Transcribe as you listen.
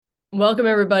Welcome,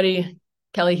 everybody.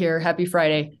 Kelly here. Happy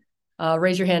Friday.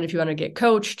 Raise your hand if you want to get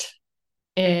coached.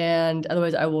 And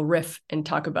otherwise, I will riff and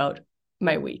talk about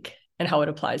my week and how it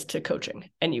applies to coaching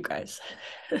and you guys.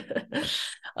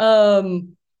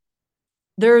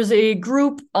 There's a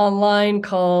group online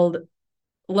called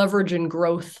Leverage and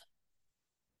Growth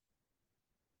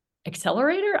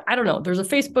Accelerator. I don't know. There's a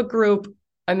Facebook group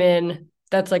I'm in.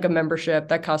 That's like a membership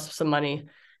that costs some money.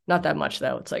 Not that much,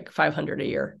 though. It's like $500 a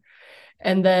year.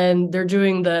 And then they're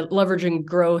doing the Leverage and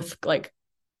Growth like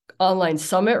online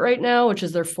summit right now, which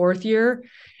is their fourth year.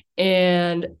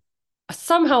 And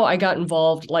somehow I got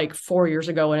involved like 4 years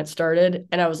ago when it started.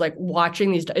 And I was like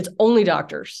watching these, it's only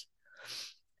doctors.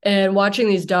 And watching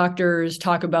these doctors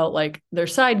talk about like their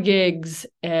side gigs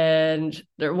and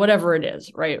their whatever it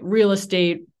is, right? Real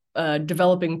estate,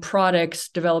 developing products,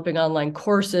 developing online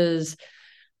courses,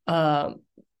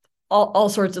 all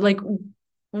sorts of like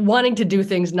wanting to do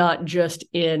things not just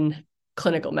in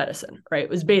clinical medicine, right? It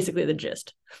was basically the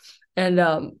gist. And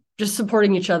just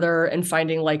supporting each other and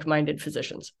finding like-minded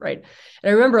physicians, right? And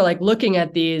I remember like looking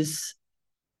at these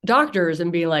doctors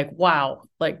and being like, wow,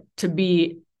 like to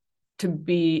be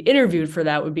interviewed for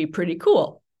that would be pretty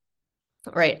cool,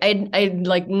 right? I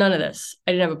like none of this.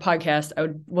 I didn't have a podcast.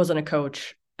 Wasn't a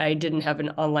coach. I didn't have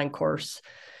an online course.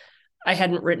 I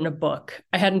hadn't written a book.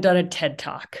 I hadn't done a TED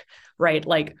Talk, right?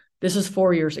 Like this is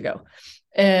 4 years ago.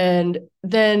 And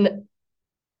then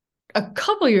a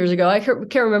couple of years ago, I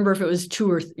can't remember if it was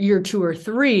year 2 or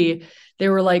 3, they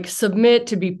were like, submit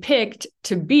to be picked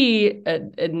to be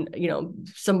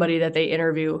somebody that they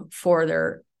interview for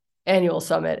their annual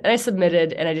summit. And I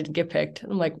submitted and I didn't get picked.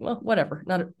 I'm like, well, whatever,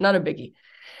 not a biggie.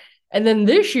 And then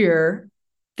this year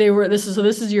this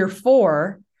is year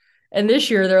 4. And this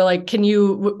year they're like,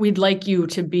 we'd like you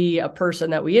to be a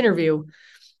person that we interview.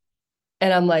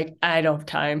 And I'm like, I don't have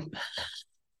time.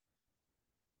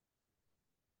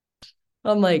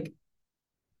 I'm like,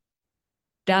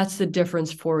 that's the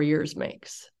difference 4 years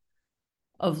makes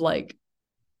of like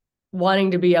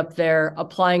wanting to be up there,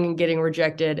 applying and getting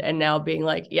rejected, and now being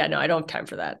like, yeah, no, I don't have time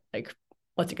for that. Like,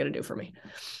 what's it going to do for me?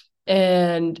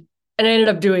 And I ended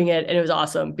up doing it, and it was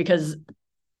awesome because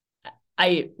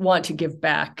I want to give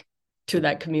back to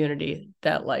that community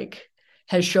that like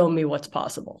has shown me what's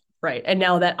possible, right? And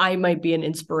now that I might be an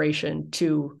inspiration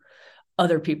to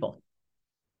other people.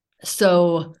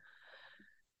 So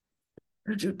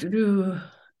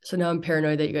now I'm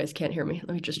paranoid that you guys can't hear me.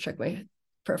 Let me just check my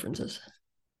preferences.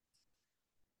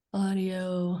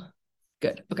 Audio.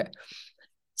 Good. Okay.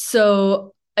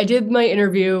 So I did my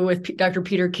interview with Dr.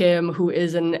 Peter Kim, who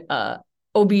is an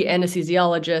OB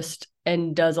anesthesiologist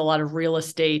and does a lot of real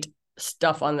estate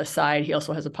stuff on the side. He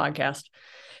also has a podcast.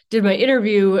 Did my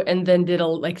interview and then did a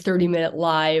like 30-minute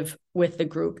live with the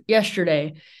group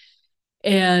yesterday.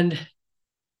 And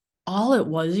all it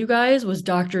was, you guys, was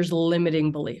doctors'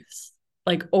 limiting beliefs,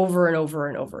 like over and over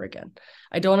and over again.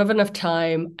 I don't have enough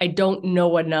time. I don't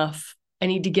know enough. I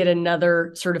need to get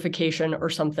another certification or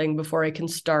something before I can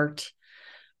start.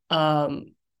 How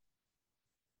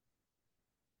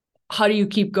do you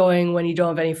keep going when you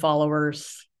don't have any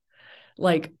followers?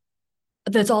 Like,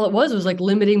 that's all it was like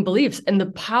limiting beliefs. And the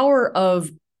power of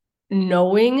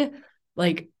knowing,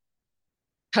 like,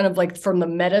 kind of like from the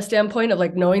meta standpoint of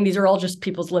like knowing these are all just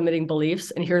people's limiting beliefs,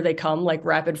 and here they come like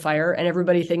rapid fire, and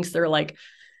everybody thinks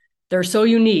they're so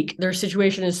unique, their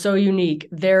situation is so unique,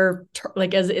 they're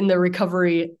like, as in the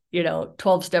recovery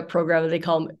 12-step program, they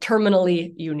call them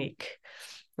terminally unique.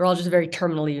 We're all just very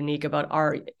terminally unique about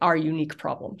our unique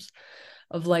problems.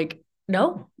 Of like,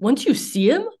 no, once you see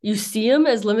them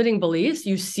as limiting beliefs,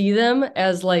 you see them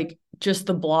as like just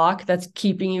the block that's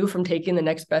keeping you from taking the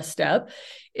next best step.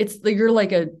 It's like you're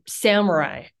like a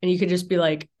samurai, and you could just be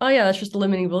like, oh yeah, that's just a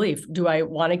limiting belief. Do I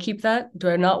want to keep that? Do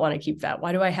I not want to keep that?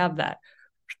 Why do I have that?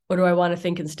 What do I want to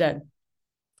think instead?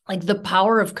 Like the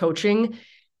power of coaching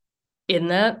in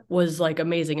that was like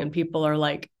amazing. And people are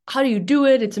like, how do you do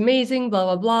it? It's amazing, blah,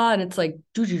 blah, blah. And it's like,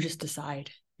 dude, you just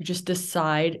decide. You just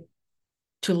decide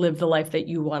to live the life that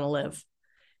you want to live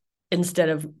instead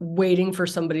of waiting for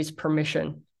somebody's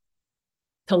permission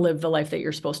to live the life that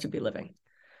you're supposed to be living.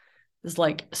 It's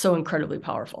like so incredibly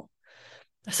powerful.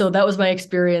 So that was my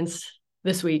experience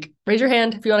this week. Raise your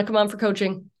hand if you want to come on for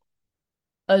coaching.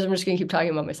 Otherwise, I'm just going to keep talking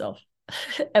about myself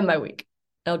and my week.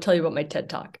 And I'll tell you about my TED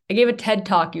Talk. I gave a TED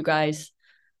Talk, you guys,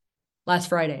 last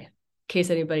Friday, in case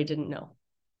anybody didn't know.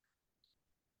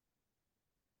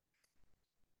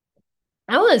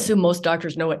 I want to assume most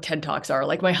doctors know what TED Talks are.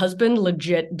 Like my husband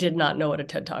legit did not know what a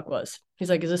TED Talk was. He's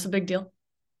like, is this a big deal?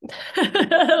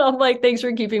 I'm like, thanks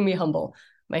for keeping me humble,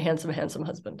 my handsome, handsome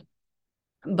husband.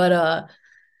 But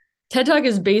TED Talk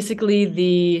is basically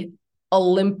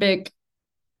Olympic,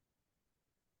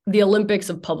 the Olympics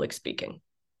of public speaking.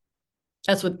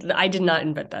 That's what I did not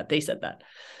invent that. They said that.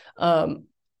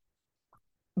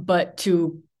 But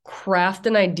to craft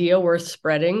an idea worth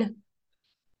spreading,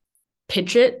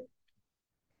 pitch it,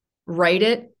 write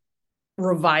it,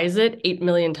 revise it 8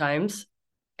 million times,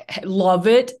 love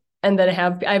it, and then I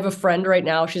have a friend right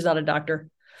now, she's not a doctor.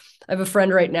 I have a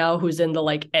friend right now who's in the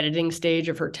like editing stage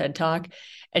of her TED Talk,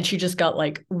 and she just got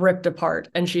like ripped apart.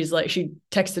 And she's like, she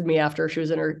texted me after she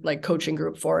was in her like coaching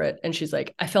group for it. And she's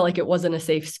like, I felt like it wasn't a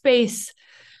safe space.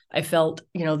 I felt,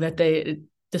 that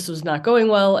this was not going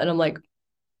well. And I'm like,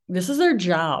 this is their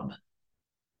job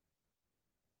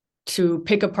to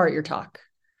pick apart your talk.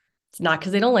 It's not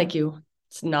because they don't like you.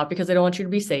 It's not because they don't want you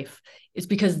to be safe. It's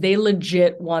because they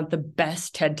legit want the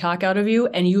best TED Talk out of you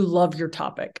and you love your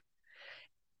topic.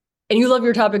 And you love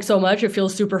your topic so much, it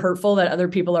feels super hurtful that other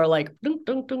people are like, dun,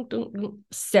 dun, dun, dun, dun,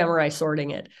 samurai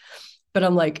sorting it. But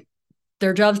I'm like,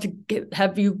 their job's to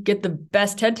have you get the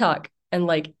best TED Talk, and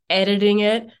like editing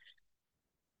it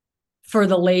for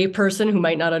the lay person who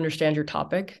might not understand your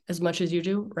topic as much as you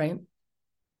do, right?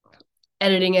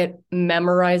 Editing it,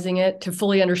 memorizing it to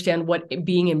fully understand what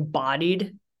being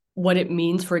embodied, what it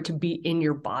means for it to be in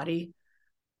your body.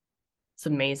 It's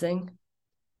amazing.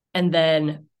 And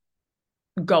then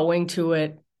going to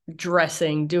it,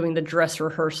 dressing, doing the dress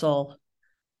rehearsal,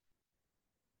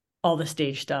 all the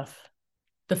stage stuff,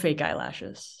 the fake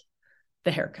eyelashes,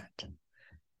 the haircut,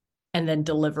 and then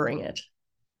delivering it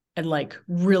and like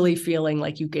really feeling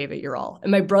like you gave it your all.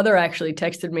 And my brother actually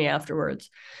texted me afterwards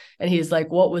and he's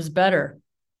like, what was better,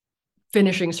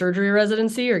 finishing surgery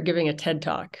residency or giving a TED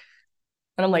Talk?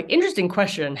 And I'm like, interesting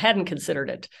question. Hadn't considered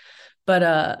it. But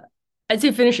I'd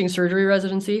say finishing surgery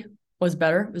residency was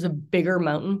better. It was a bigger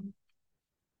mountain.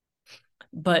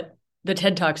 But the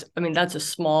TED Talks, I mean, that's a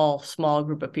small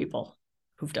group of people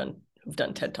who've done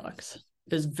TED Talks.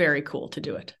 It was very cool to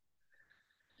do it.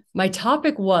 My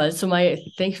topic was,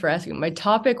 thanks for asking. My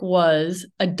topic was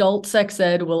adult sex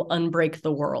ed will unbreak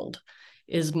the world,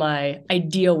 is my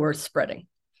idea worth spreading.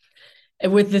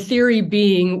 And with the theory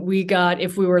being,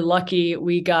 if we were lucky,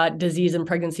 we got disease and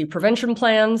pregnancy prevention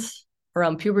plans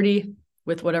around puberty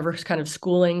with whatever kind of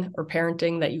schooling or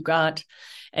parenting that you got.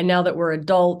 And now that we're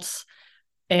adults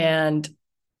and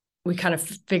we kind of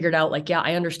figured out like, yeah,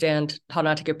 I understand how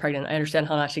not to get pregnant. I understand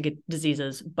how not to get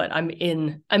diseases, but I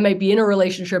might be in a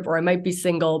relationship or I might be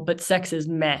single, but sex is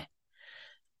meh.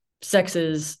 Sex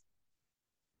is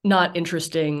not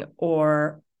interesting,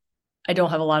 or I don't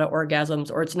have a lot of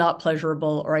orgasms, or it's not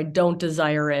pleasurable, or I don't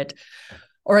desire it,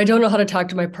 or I don't know how to talk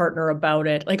to my partner about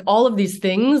it. Like all of these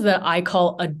things that I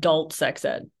call adult sex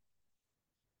ed.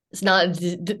 It's not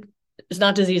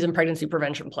disease and pregnancy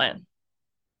prevention plan.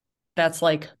 That's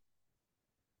like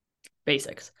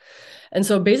basics. And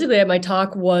so basically my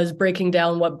talk was breaking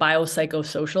down what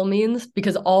biopsychosocial means,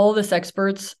 because all this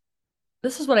experts,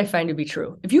 this is what I find to be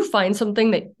true. If you find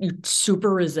something that you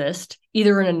super resist,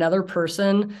 either in another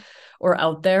person or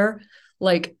out there,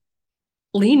 like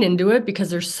lean into it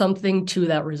because there's something to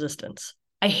that resistance.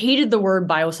 I hated the word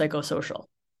biopsychosocial.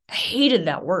 I hated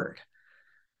that word.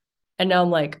 And now I'm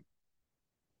like,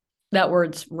 that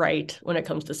word's right when it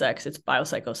comes to sex. It's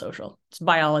biopsychosocial. It's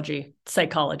biology, it's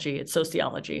psychology, it's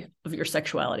sociology of your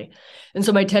sexuality. And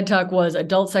so my TED Talk was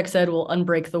adult sex ed will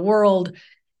unbreak the world.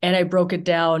 And I broke it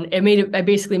down. I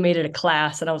basically made it a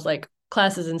class. And I was like,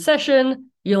 class is in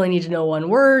session. You only need to know one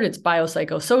word. It's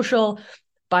biopsychosocial.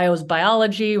 Bio's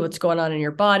biology, what's going on in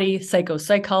your body,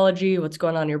 psychology, what's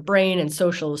going on in your brain, and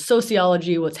social is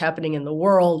sociology, what's happening in the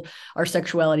world. Our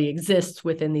sexuality exists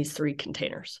within these three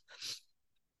containers.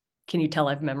 Can you tell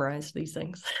I've memorized these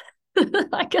things?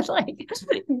 I could like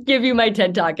give you my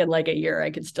TED Talk in like a year.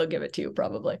 I could still give it to you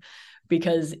probably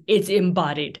because it's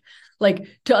embodied. Like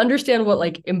to understand what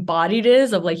like embodied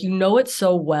is of like, it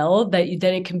so well that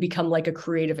then it can become like a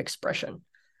creative expression.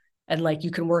 And like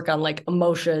you can work on like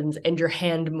emotions and your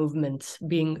hand movements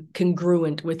being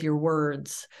congruent with your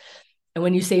words. And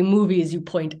when you say movies, you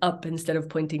point up instead of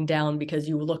pointing down because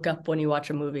you look up when you watch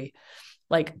a movie.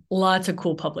 Like lots of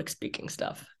cool public speaking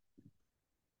stuff.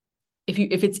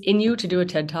 If it's in you to do a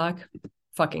TED Talk,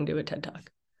 fucking do a TED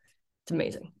Talk. It's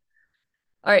amazing.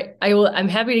 All right, I'm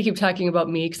happy to keep talking about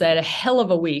me because I had a hell of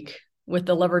a week with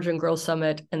the Leverage and Growth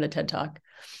Summit and the TED Talk.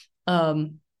 But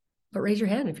raise your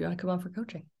hand if you want to come on for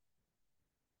coaching.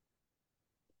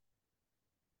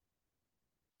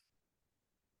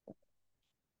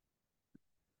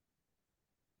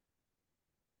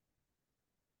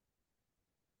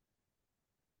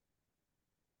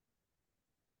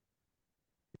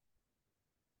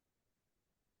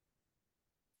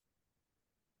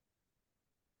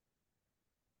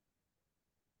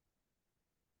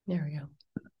 There we go.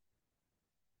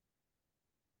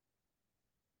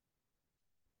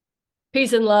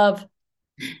 Peace and love.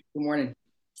 Good morning.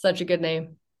 Such a good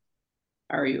name.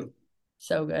 How are you?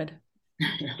 So good.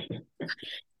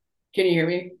 Can you hear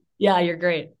me? Yeah, you're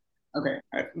great. Okay.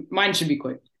 Mine should be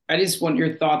quick. I just want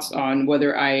your thoughts on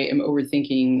whether I am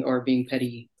overthinking or being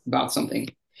petty about something.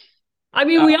 I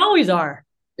mean, we always are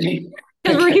because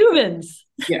we're Okay. humans.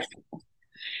 Yeah.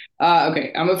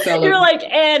 Okay. I'm a fellow. You're like,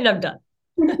 and I'm done.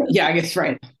 Yeah, I guess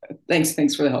right. Thanks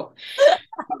for the help.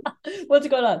 What's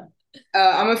going on?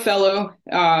 I'm a fellow,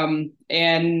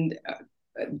 and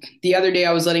the other day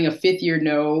I was letting a fifth year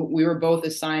know we were both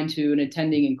assigned to an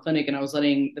attending in clinic, and I was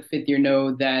letting the fifth year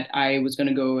know that I was going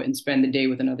to go and spend the day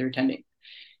with another attending.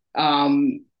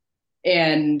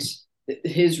 And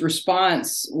his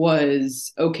response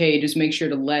was, okay, just make sure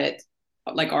to let,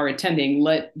 like, our attending,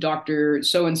 let Dr.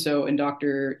 So and so and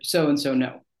Dr. So and so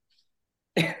know.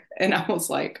 And I was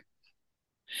like,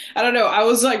 I don't know. I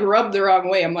was like rubbed the wrong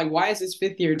way. I'm like, why is this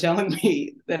fifth year telling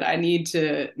me that I need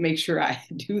to make sure I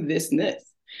do this and this?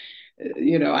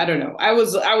 I don't know. I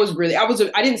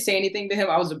didn't say anything to him.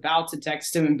 I was about to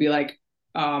text him and be like,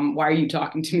 why are you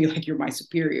talking to me like you're my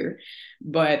superior?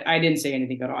 But I didn't say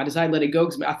anything at all. I decided to let it go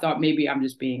because I thought maybe I'm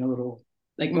just being a little,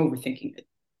 like, I'm overthinking it.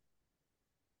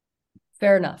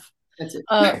 Fair enough. That's it.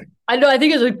 I know. I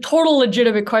think it's a total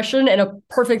legitimate question and a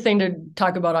perfect thing to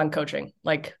talk about on coaching.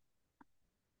 Like,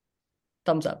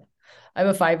 thumbs up. I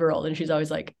have a 5-year-old and she's always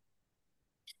like,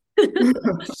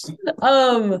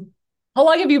 how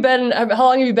long have you been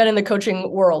in the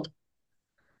coaching world?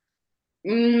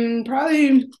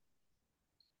 Probably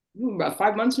about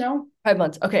 5 months now. 5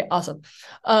 months. Okay, awesome.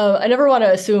 I never want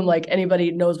to assume like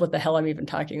anybody knows what the hell I'm even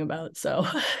talking about. So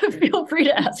feel free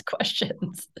to ask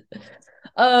questions.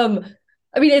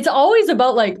 I mean, it's always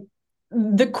about like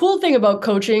the cool thing about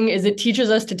coaching is it teaches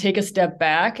us to take a step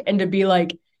back and to be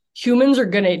like, humans are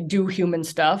going to do human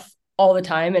stuff all the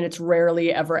time. And it's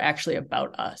rarely ever actually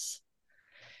about us.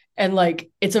 And like,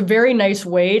 it's a very nice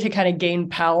way to kind of gain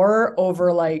power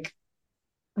over like,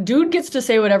 dude gets to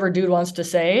say whatever dude wants to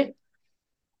say.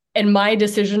 And my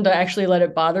decision to actually let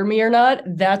it bother me or not,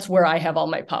 that's where I have all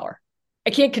my power.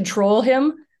 I can't control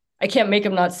him. I can't make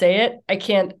him not say it. I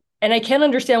can't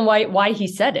understand why he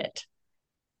said it.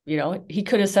 He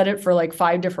could have said it for like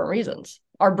 5 different reasons.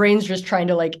 Our brain's just trying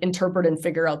to like interpret and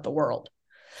figure out the world.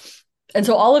 And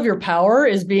so all of your power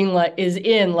is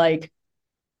in like,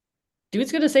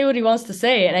 dude's going to say what he wants to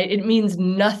say. And it means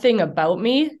nothing about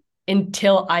me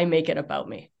until I make it about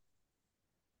me.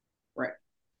 Right.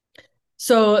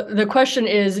 So the question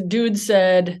is, dude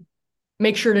said,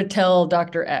 make sure to tell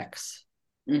Dr. X.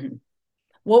 Mm-hmm.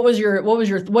 What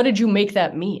did you make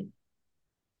that mean?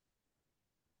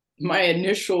 My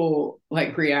initial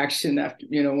like reaction after,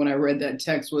 when I read that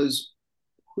text was,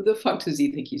 who the fuck does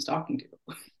he think he's talking to?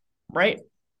 Right.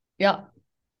 Yeah.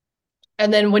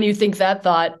 And then when you think that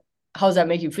thought, how does that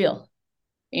make you feel?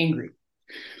 Angry.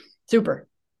 Super.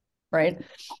 Right.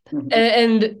 Mm-hmm.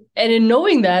 And in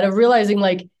knowing that, of realizing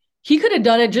like he could have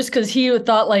done it just because he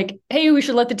thought like, hey, we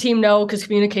should let the team know because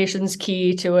communication's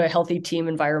key to a healthy team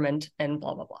environment and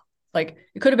blah, blah, blah. Like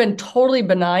it could have been totally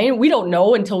benign. We don't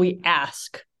know until we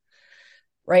ask.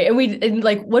 Right. And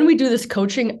like when we do this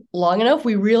coaching long enough,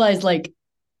 we realize like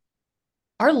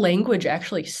our language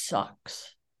actually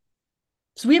sucks.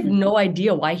 So we have no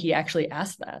idea why he actually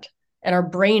asked that. And our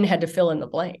brain had to fill in the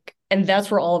blank. And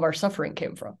that's where all of our suffering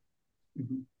came from.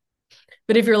 Mm-hmm.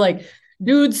 But if you're like,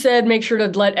 dude said, make sure to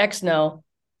let X know,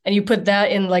 and you put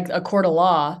that in like a court of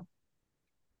law,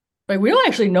 like we don't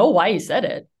actually know why he said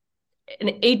it.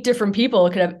 And 8 different people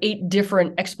could have 8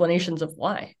 different explanations of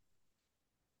why.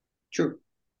 True.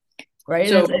 Right.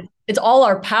 So it's all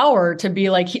our power to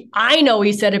be like, I know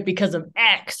he said it because of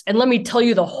X. And let me tell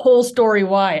you the whole story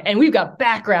why. And we've got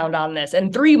background on this.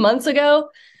 And 3 months ago,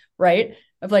 right,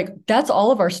 of like, that's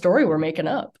all of our story we're making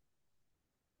up.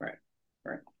 Right.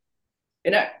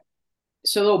 And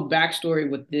so a little backstory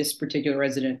with this particular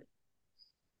resident.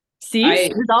 See,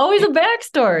 there's always a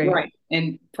backstory. Right.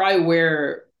 And probably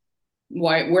where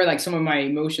like some of my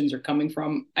emotions are coming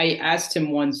from. I asked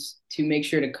him once to make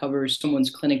sure to cover someone's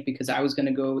clinic because I was going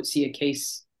to go see a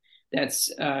case that's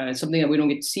something that we don't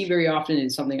get to see very often.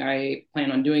 It's something I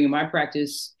plan on doing in my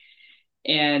practice.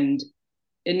 And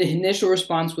the initial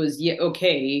response was, yeah,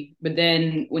 okay. But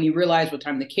then when he realized what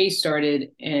time the case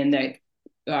started and that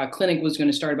clinic was going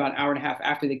to start about an hour and a half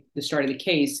after the start of the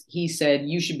case, he said,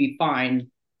 you should be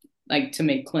fine, like, to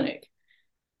make clinic.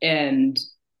 And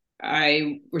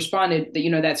I responded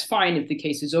that, that's fine if the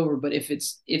case is over, but if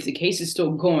the case is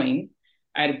still going,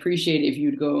 I'd appreciate it if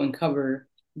you'd go and cover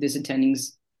this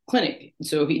attending's clinic,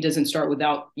 so he doesn't start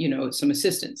without, some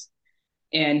assistance.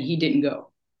 And he didn't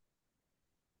go.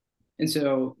 And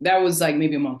so that was like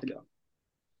maybe a month ago.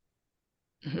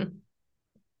 Mm-hmm.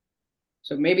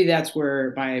 So maybe that's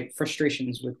where my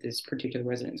frustrations with this particular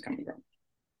resident is coming from.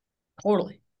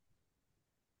 Totally.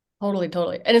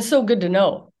 Totally. And it's so good to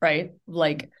know, right?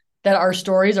 Like that our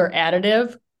stories are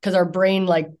additive because our brain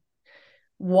like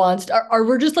wants to,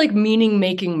 we're just like meaning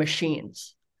making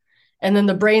machines. And then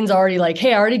the brain's already like,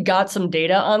 hey, I already got some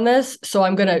data on this. So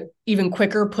I'm going to even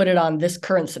quicker put it on this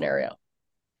current scenario.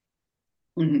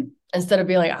 Mm-hmm. Instead of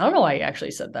being like, I don't know why he actually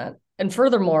said that. And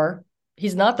furthermore,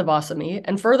 he's not the boss of me.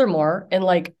 And furthermore, in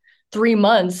like 3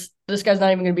 months, this guy's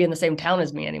not even going to be in the same town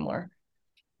as me anymore.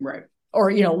 Right.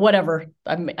 Or, whatever.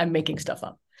 I'm making stuff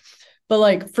up. But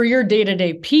like for your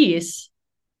day-to-day piece,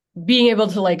 being able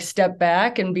to like step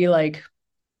back and be like,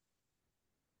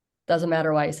 doesn't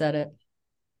matter why he said it.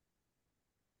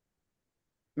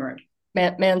 Right.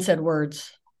 Man said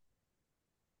words.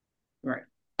 Right.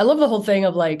 I love the whole thing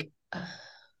of like,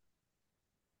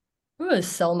 who was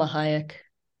Selma Hayek?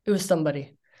 It was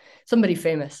somebody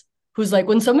famous who's like,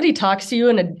 when somebody talks to you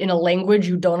in a language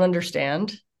you don't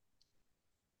understand,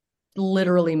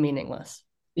 literally meaningless.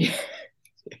 Yeah.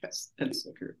 Yes, that's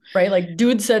so true. Right? Like,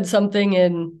 dude said something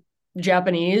in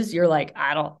Japanese, you're like,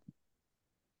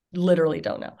 literally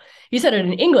don't know. He said it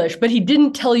in English, but he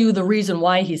didn't tell you the reason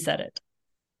why he said it.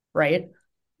 Right?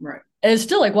 Right. And it's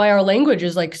still like why our language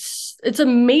is like, it's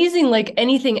amazing, like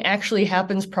anything actually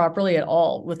happens properly at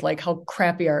all with like how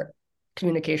crappy our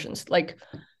communications. Like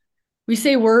we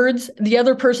say words, the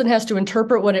other person has to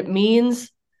interpret what it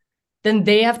means. Then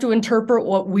they have to interpret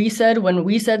what we said when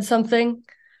we said something.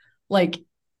 Like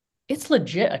it's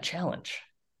legit a challenge.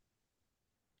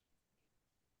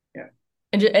 Yeah.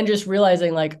 And just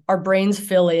realizing like our brains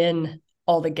fill in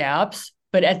all the gaps,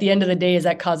 but at the end of the day, is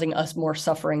that causing us more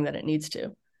suffering than it needs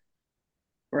to?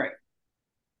 Right.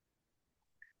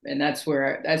 And that's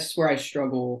where I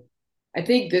struggle. I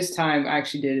think this time I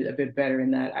actually did a bit better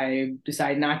in that I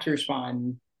decided not to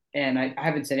respond, and I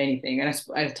haven't said anything. And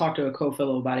I talked to a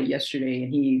co-fellow about it yesterday,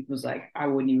 and he was like, "I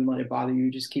wouldn't even let it bother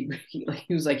you. Just keep." He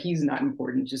was like, "He's not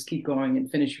important. Just keep going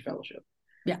and finish your fellowship."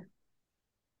 Yeah,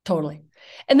 totally.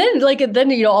 And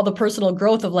then all the personal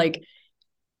growth of like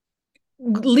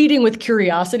leading with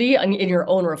curiosity in your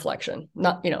own reflection,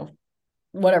 not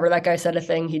whatever that guy said a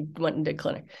thing, he went and did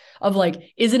clinic of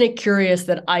like, isn't it curious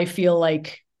that I feel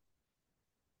like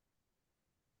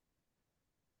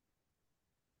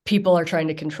people are trying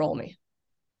to control me?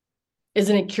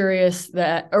 Isn't it curious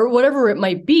that, or whatever it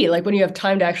might be, like when you have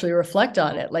time to actually reflect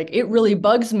on it, like it really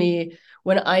bugs me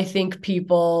when I think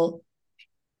people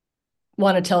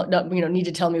want to need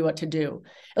to tell me what to do.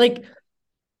 Like,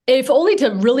 if only to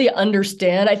really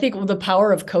understand, I think the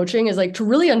power of coaching is like to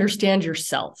really understand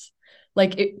yourself,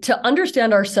 like to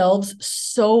understand ourselves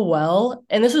so well.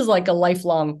 And this is like a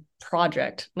lifelong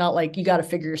project, not like you got to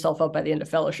figure yourself out by the end of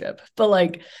fellowship, but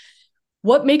like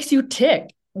what makes you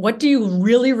tick? What do you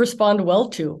really respond well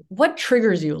to? What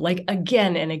triggers you like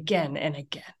again and again and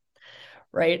again,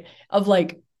 right? Of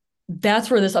like, that's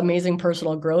where this amazing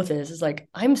personal growth is like,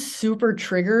 I'm super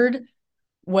triggered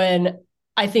when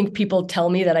I think people tell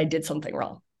me that I did something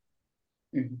wrong.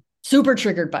 Mm-hmm. Super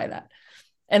triggered by that.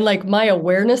 And like my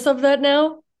awareness of that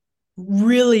now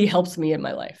really helps me in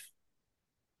my life.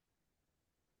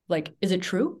 Like, is it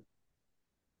true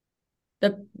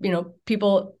that,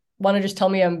 people want to just tell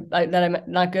me that I'm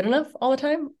not good enough all the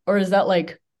time? Or is that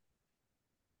like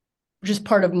just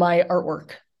part of my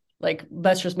artwork? Like,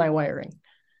 that's just my wiring.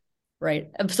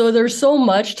 Right. So there's so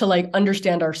much to like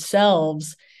understand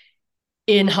ourselves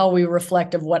in how we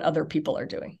reflect of what other people are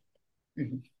doing.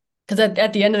 Because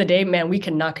at the end of the day, man, we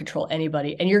cannot control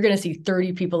anybody. And you're going to see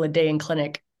 30 people a day in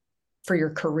clinic for your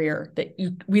career that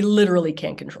we literally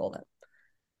can't control them.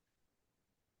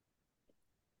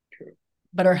 True.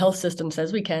 But our health system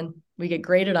says we can. We get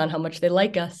graded on how much they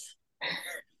like us.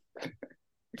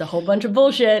 It's a whole bunch of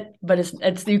bullshit, but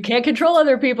it's you can't control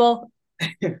other people.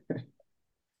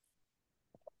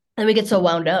 And we get so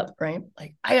wound up, right?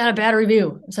 Like, I got a bad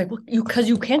review. It's like, well, because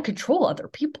you can't control other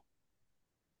people.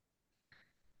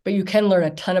 But you can learn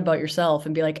a ton about yourself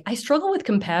and be like, I struggle with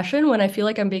compassion when I feel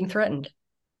like I'm being threatened.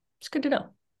 It's good to know.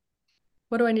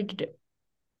 What do I need to do?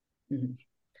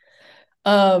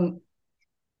 Mm-hmm.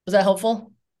 Was that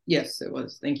helpful? Yes, it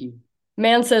was. Thank you.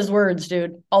 Man says words,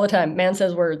 dude. All the time. Man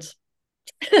says words.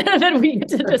 And then we get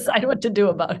to decide what to do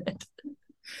about it.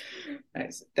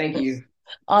 Nice. Thank you.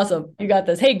 Awesome. You got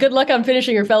this. Hey, good luck on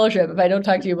finishing your fellowship. If I don't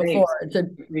talk to you before, Thanks.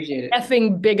 It's a Appreciate it.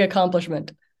 effing big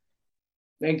accomplishment.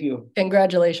 Thank you.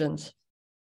 Congratulations.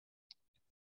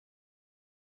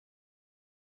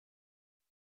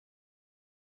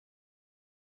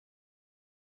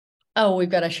 Oh, we've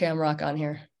got a shamrock on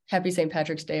here. Happy St.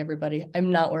 Patrick's Day, everybody.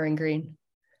 I'm not wearing green,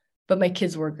 but my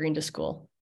kids wore green to school.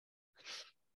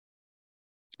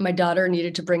 My daughter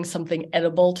needed to bring something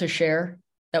edible to share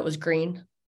that was green.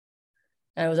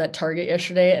 And I was at Target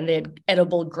yesterday and they had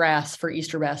edible grass for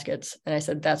Easter baskets. And I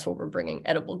said, that's what we're bringing,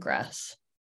 edible grass,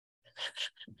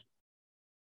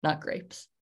 not grapes.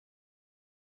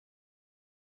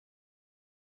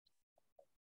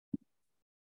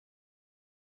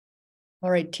 All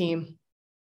right, team.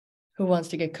 Who wants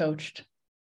to get coached?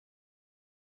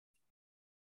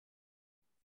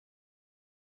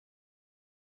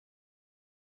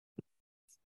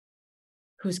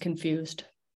 Who's confused?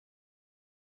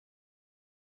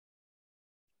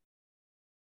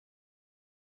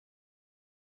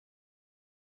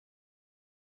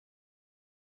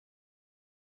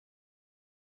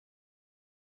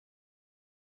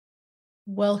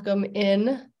 Welcome in.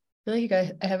 I feel like you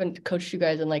guys, I haven't coached you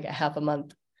guys in like a half a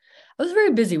month. I was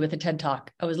very busy with the TED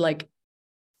Talk. I was like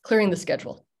clearing the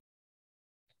schedule.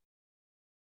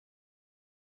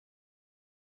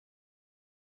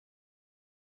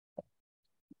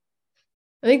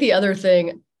 I think the other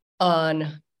thing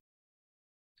on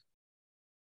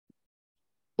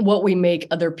what we make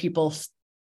other people's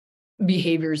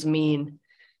behaviors mean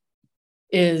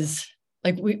is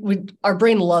like we our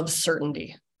brain loves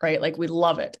certainty, right? Like we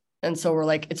love it. And so we're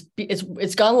like,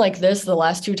 it's gone like this the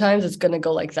last 2 times, it's going to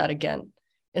go like that again.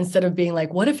 Instead of being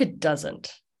like, what if it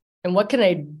doesn't? And what can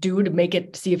I do to make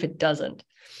it, see if it doesn't?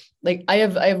 Like I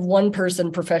have one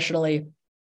person professionally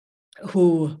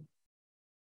who,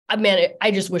 man,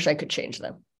 I just wish I could change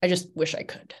them. I just wish I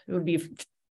could. It would be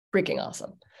freaking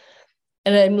awesome.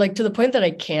 And I'm like, to the point that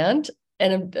I can't.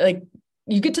 And I'm like,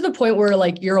 you get to the point where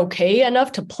like, you're okay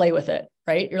enough to play with it,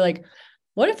 right? You're like,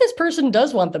 what if this person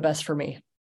does want the best for me?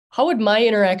 How would my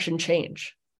interaction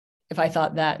change if I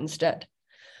thought that instead?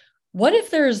 What if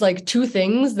there's like 2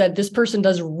 things that this person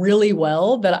does really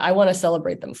well that I want to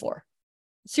celebrate them for?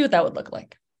 Let's see what that would look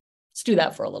like. Let's do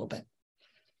that for a little bit.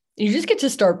 You just get to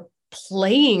start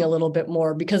playing a little bit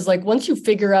more, because like once you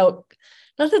figure out,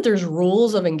 not that there's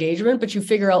rules of engagement, but you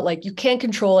figure out like you can't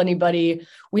control anybody.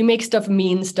 We make stuff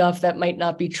mean stuff that might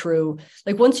not be true.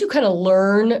 Like once you kind of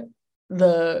learn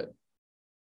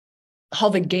how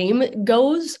the game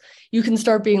goes, you can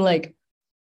start being like,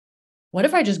 what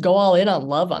if I just go all in on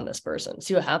love on this person?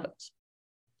 See what happens.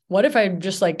 What if I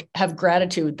just like have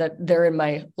gratitude that they're in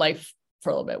my life for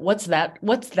a little bit? What's that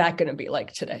going to be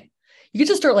like today? You get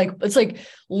to start like, it's like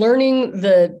learning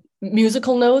the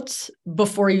musical notes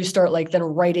before you start like then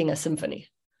writing a symphony,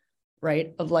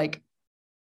 right? Of like,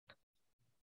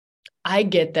 I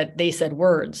get that they said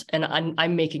words and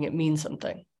I'm making it mean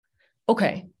something.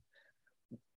 Okay.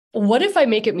 What if I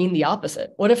make it mean the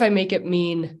opposite? What if I make it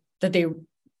mean that they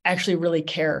actually really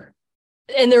care?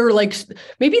 And they're like,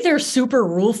 maybe they're super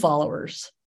rule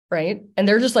followers, right? And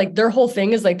they're just like, their whole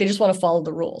thing is like, they just want to follow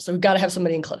the rules. So we've got to have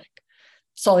somebody in clinic.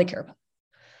 That's all they care about,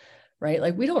 right?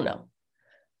 Like, we don't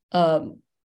know.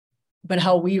 But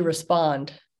how we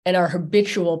respond and our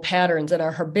habitual patterns and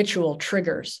our habitual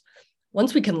triggers,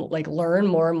 once we can like learn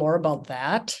more and more about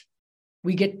that,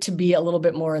 we get to be a little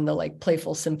bit more in the like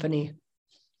playful symphony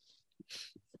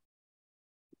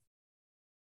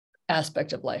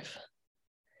aspect of life.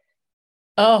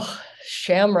 Oh,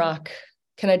 Shamrock.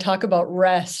 Can I talk about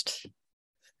rest?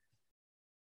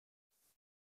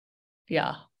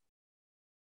 Yeah.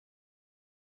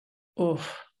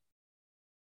 Oof.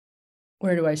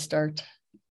 Where do I start?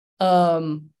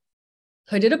 I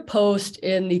did a post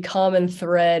in the common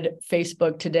thread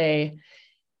Facebook today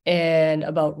and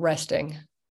about resting.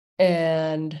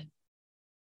 And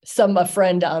a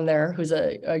friend on there who's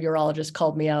a urologist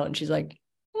called me out and she's like,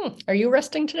 are you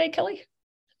resting today, Kelly?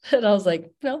 And I was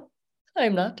like, no,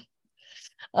 I'm not.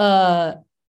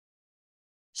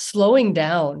 Slowing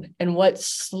down, and what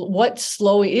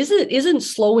slowing isn't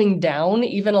slowing down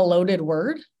even a loaded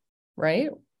word, right?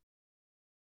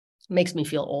 Makes me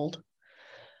feel old.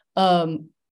 And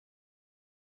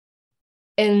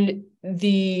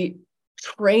the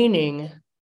training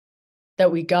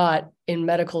that we got in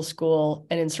medical school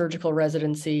and in surgical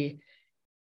residency,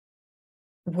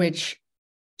 which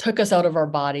took us out of our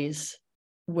bodies,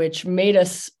 which made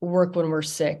us work when we're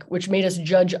sick, which made us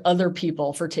judge other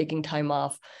people for taking time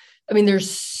off. I mean, there's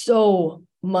so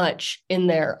much in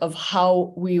there of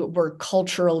how we were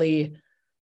culturally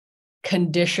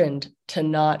conditioned to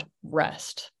not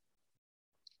rest.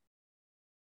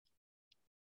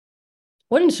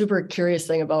 One super curious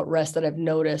thing about rest that I've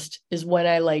noticed is when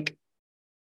I like,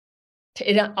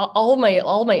 all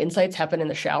my insights happen in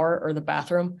the shower or the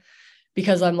bathroom.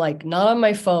 because I'm like not on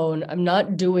my phone, I'm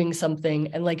not doing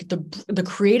something, and like the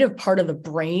creative part of the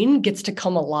brain gets to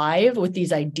come alive with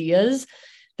these ideas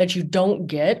that you don't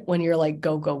get when you're like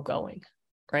going,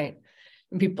 right?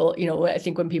 And people, I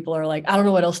think when people are like, I don't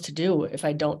know what else to do if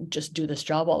I don't just do this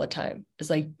job all the time, it's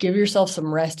like, give yourself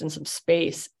some rest and some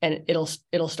space, and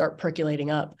it'll start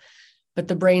percolating up. But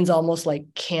the brain's almost like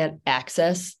can't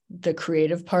access the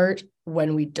creative part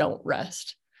when we don't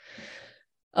rest.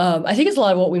 I think it's a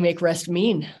lot of what we make rest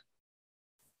mean.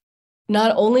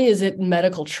 Not only is it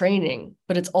medical training,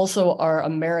 but it's also our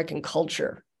American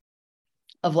culture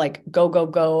of like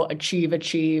go, achieve,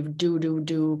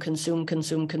 do,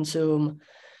 consume.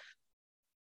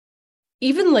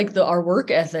 Even like our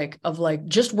work ethic of like,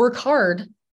 just work hard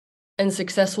and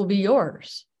success will be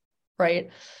yours, right?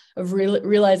 Of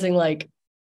realizing, like,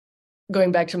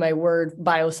 going back to my word,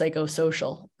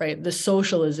 biopsychosocial, right? The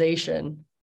socialization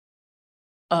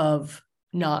of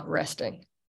not resting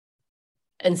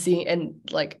and seeing, and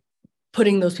like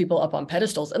putting those people up on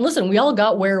pedestals. And listen, we all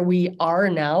got where we are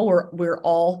now. We're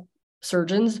all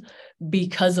surgeons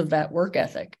because of that work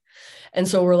ethic. And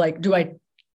so we're like,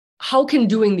 how can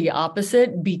doing the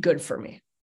opposite be good for me?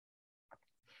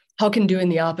 How can doing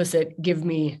the opposite give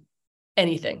me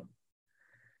anything?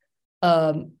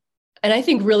 And I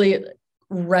think really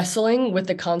wrestling with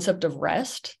the concept of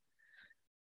rest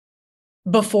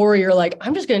before you're like,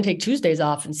 I'm just going to take Tuesdays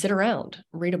off and sit around,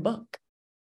 read a book.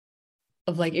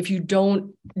 Of like, if you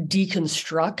don't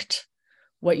deconstruct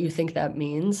what you think that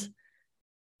means,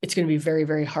 it's going to be very,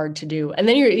 very hard to do. And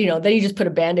then then you just put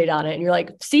a Band-Aid on it and you're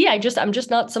like, see, I'm just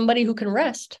not somebody who can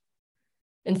rest.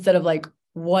 Instead of like,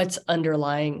 what's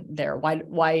underlying there?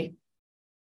 Why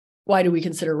do we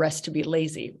consider rest to be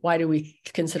lazy? Why do we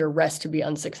consider rest to be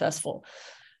unsuccessful?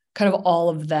 Kind of all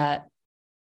of that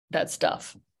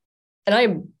stuff. And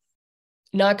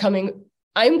I'm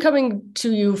coming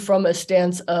to you from a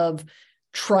stance of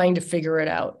trying to figure it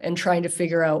out and trying to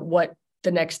figure out what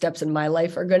the next steps in my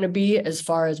life are going to be, as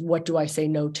far as what do I say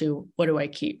no to? What do I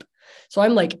keep? So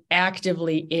I'm like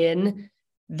actively in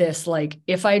this, like,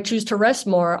 if I choose to rest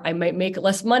more, I might make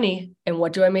less money. And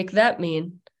what do I make that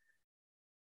mean?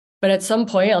 But at some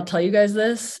point, I'll tell you guys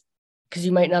this, because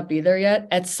you might not be there yet.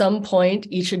 At some point,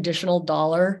 each additional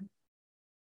dollar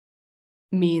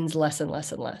means less and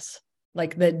less and less.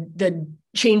 Like the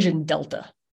change in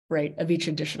delta, right, of each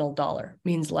additional dollar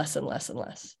means less and less and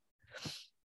less.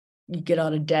 You get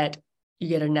out of debt, you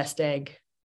get a nest egg,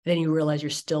 then you realize you're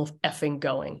still effing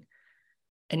going.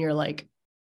 And you're like,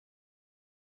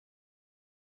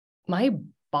 my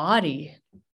body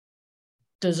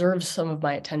deserves some of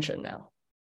my attention now.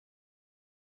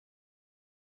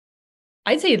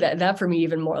 I'd say that for me,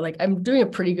 even more, like, I'm doing a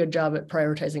pretty good job at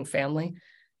prioritizing family,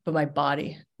 but my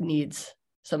body needs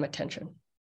some attention.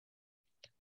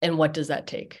 And what does that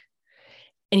take?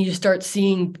 And you start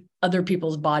seeing other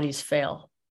people's bodies fail.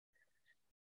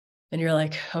 And you're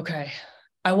like, okay,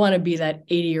 I want to be that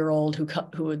 80-year-old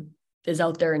who is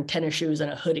out there in tennis shoes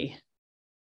and a hoodie,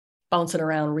 bouncing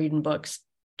around, reading books,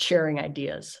 sharing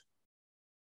ideas.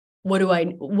 What do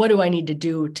I need to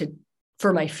do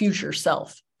for my future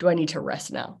self? Do I need to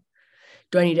rest now?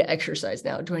 Do I need to exercise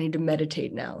now? Do I need to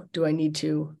meditate now? Do I need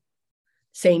to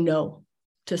say no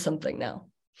to something now?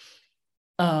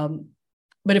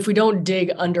 But if we don't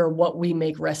dig under what we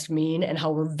make rest mean and how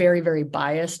we're very, very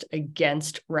biased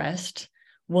against rest,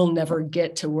 we'll never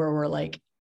get to where we're like,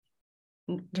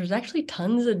 there's actually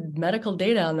tons of medical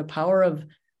data on the power of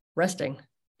resting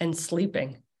and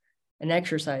sleeping and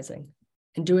exercising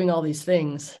and doing all these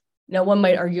things. Now, one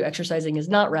might argue exercising is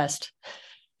not rest,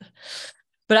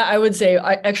 but I would say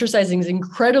exercising is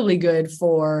incredibly good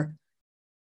for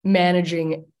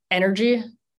managing energy,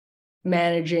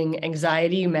 managing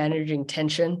anxiety, managing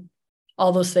tension,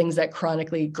 all those things that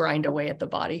chronically grind away at the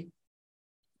body.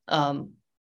 So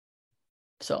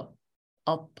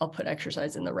I'll put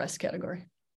exercise in the rest category.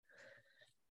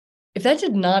 If that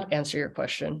did not answer your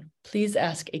question, please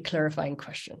ask a clarifying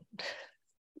question.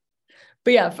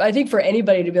 But yeah, I think for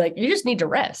anybody to be like, you just need to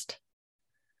rest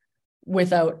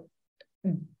without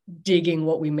digging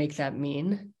what we make that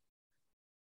mean,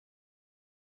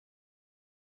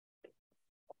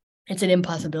 it's an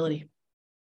impossibility.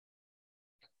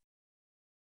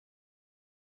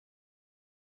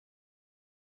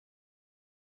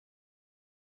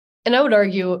 And I would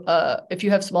argue, if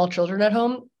you have small children at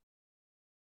home,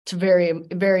 it's very,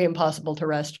 very impossible to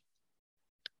rest.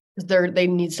 They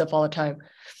need stuff all the time.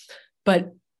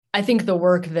 But I think the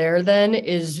work there then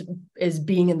is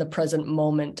being in the present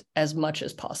moment as much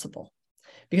as possible.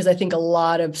 Because I think a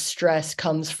lot of stress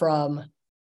comes from,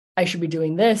 I should be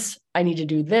doing this, I need to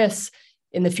do this,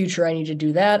 In the future, I need to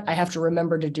do that. I have to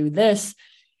remember to do this.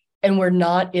 And we're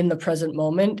not in the present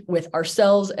moment with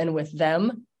ourselves and with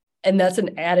them. And that's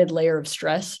an added layer of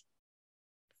stress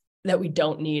that we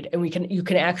don't need. And you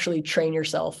can actually train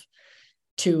yourself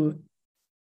to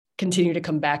continue to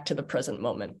come back to the present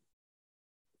moment,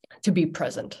 to be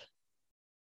present.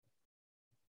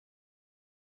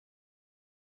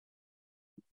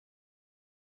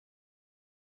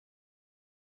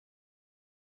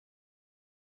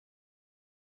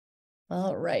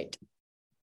 All right.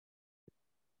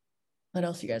 What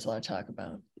else you guys want to talk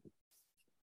about?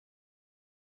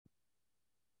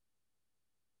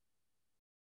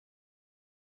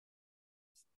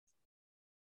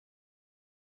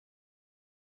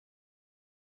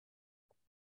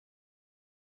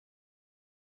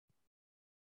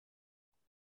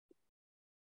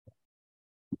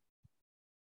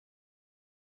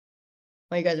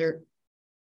 While you guys are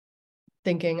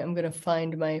thinking, I'm going to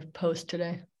find my post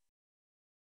today.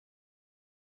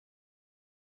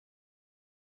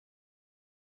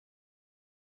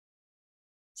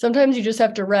 Sometimes you just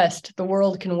have to rest. The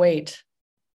world can wait.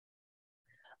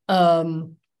 I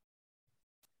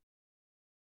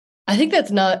think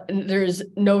there's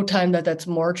no time that's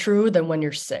more true than when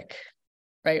you're sick,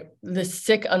 right? The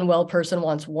sick, unwell person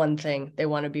wants one thing. They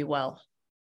want to be well.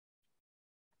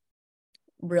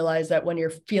 Realize that when you're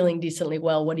feeling decently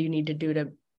well, what do you need to do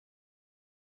to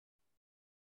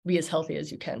be as healthy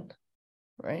as you can,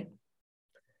 right?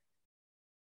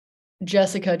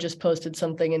 Jessica just posted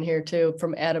something in here too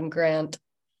from Adam Grant.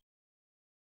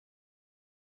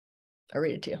 I'll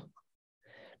read it to you.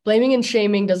 Blaming and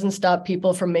shaming doesn't stop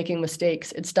people from making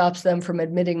mistakes. It stops them from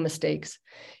admitting mistakes.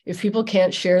 If people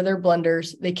can't share their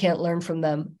blunders, they can't learn from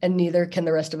them, and neither can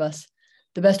the rest of us.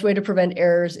 The best way to prevent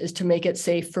errors is to make it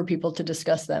safe for people to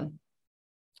discuss them.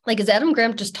 Like, is Adam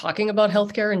Grant just talking about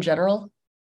healthcare in general?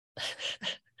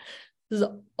 This is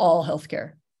all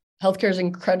healthcare. Healthcare is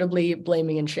incredibly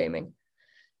blaming and shaming.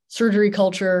 Surgery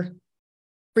culture,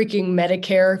 freaking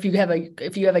Medicare.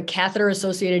 If you have a catheter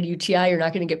associated UTI, you're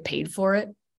not going to get paid for it.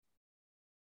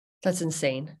 That's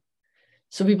insane.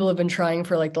 So people have been trying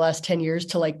for like the last 10 years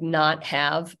to like not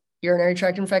have urinary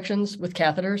tract infections with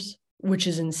catheters, which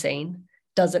is insane.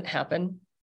 Doesn't happen.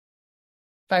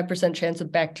 5% chance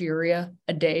of bacteria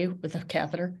a day with a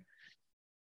catheter.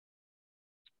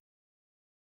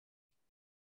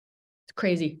 It's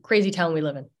crazy, crazy town we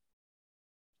live in.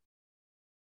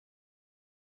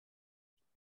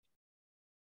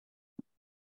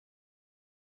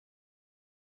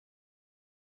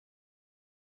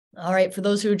 All right, for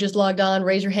those who just logged on,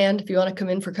 raise your hand if you want to come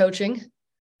in for coaching.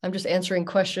 I'm just answering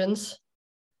questions,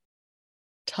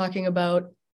 talking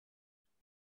about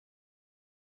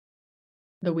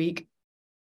the week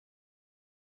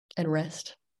and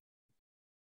rest.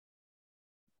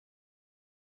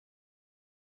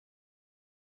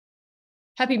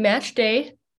 Happy match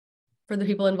day for the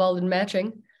people involved in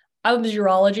matching. I was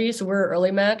urology, so we're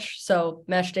early match, so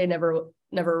match day never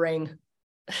rang.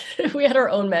 We had our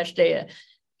own match day.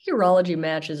 Urology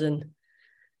match is in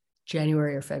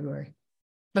January or February.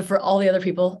 But for all the other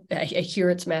people, I hear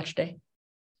it's match day.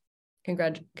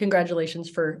 Congratulations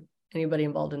for anybody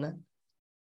involved in that.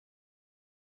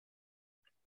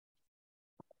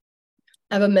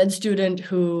 I have a med student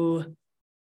who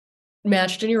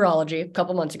matched in urology a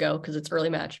couple months ago because it's early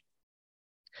match.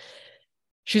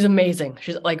 She's amazing.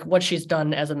 She's like, what she's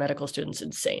done as a medical student is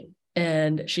insane.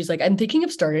 And she's like, I'm thinking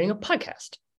of starting a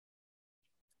podcast.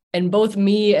 And both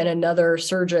me and another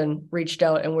surgeon reached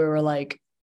out and we were like,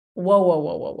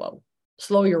 whoa.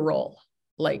 Slow your roll.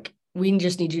 Like, we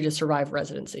just need you to survive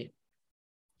residency.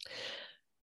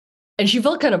 And she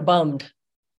felt kind of bummed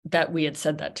that we had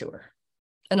said that to her.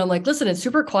 And I'm like, listen, it's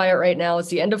super quiet right now. It's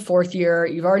the end of fourth year.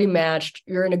 You've already matched.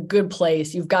 You're in a good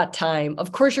place. You've got time.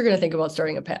 Of course, you're going to think about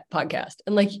starting a podcast.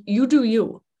 And like, you do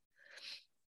you.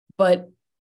 But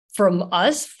from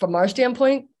our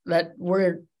standpoint, that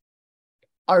we're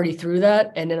already through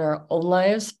that and in our own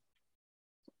lives,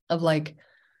 of like,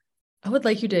 I would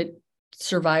like you to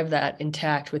survive that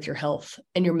intact with your health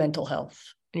and your mental health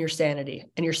and your sanity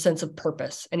and your sense of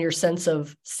purpose and your sense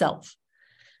of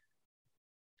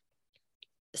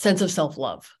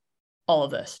self-love, all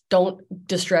of this. Don't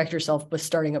distract yourself with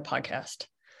starting a podcast.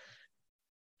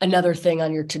 Another thing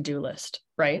on your to-do list,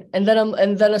 right? So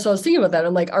I was thinking about that.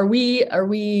 I'm like, are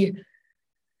we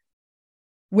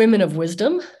women of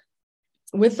wisdom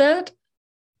with that?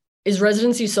 Is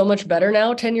residency so much better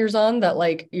now, 10 years on, that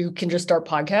like you can just start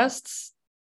podcasts?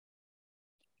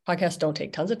 Podcasts don't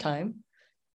take tons of time.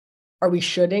 Are we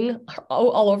shoulding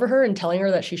all over her and telling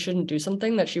her that she shouldn't do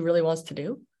something that she really wants to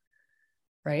do?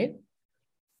 Right?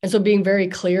 And so being very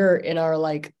clear in our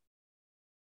like,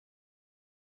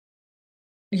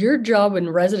 your job in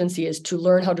residency is to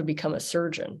learn how to become a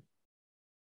surgeon.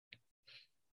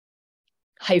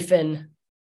 Hyphen,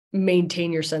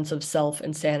 maintain your sense of self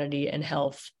and sanity and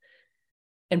health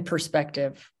and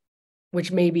perspective,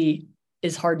 which maybe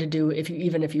is hard to do if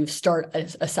you start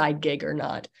a side gig or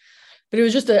not. But it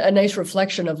was just a nice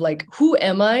reflection of like, who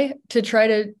am I to try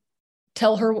to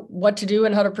tell her what to do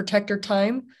and how to protect her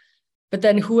time? But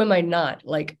then who am I not?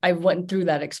 Like, I went through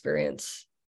that experience.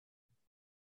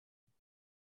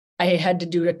 I had to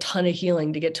do a ton of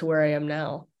healing to get to where I am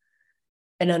now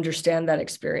and understand that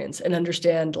experience and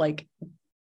understand, like,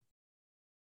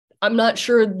 I'm not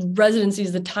sure residency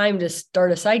is the time to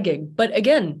start a side gig. But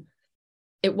again,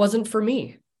 it wasn't for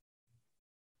me.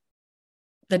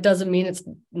 That doesn't mean it's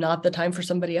not the time for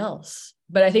somebody else.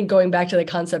 But I think going back to the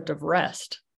concept of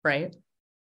rest, right?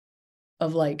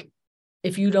 Of like,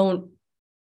 if you don't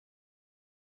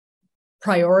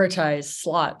prioritize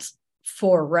slots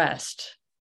for rest,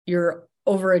 you're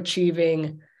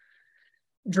overachieving,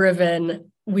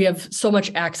 driven. We have so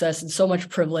much access and so much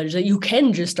privilege that you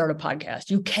can just start a podcast.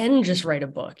 You can just write a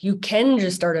book. You can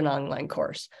just start an online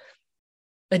course.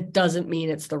 It doesn't mean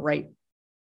it's the right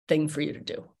thing for you to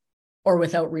do or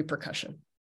without repercussion.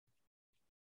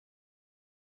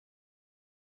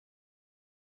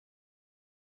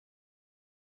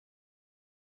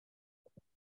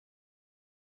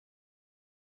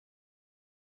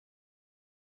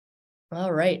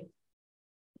 All right.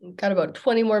 Got about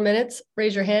 20 more minutes.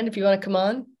 Raise your hand if you want to come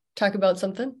on, talk about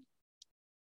something.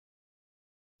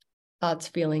 Thoughts,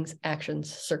 feelings,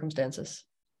 actions, circumstances,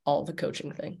 all the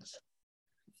coaching things.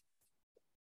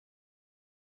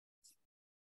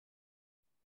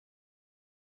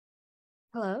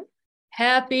 Hello.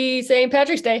 Happy St.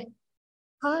 Patrick's Day.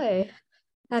 Hi.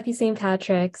 Happy St.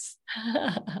 Patrick's.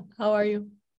 How are you?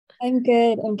 I'm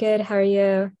good. How are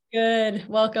you? Good.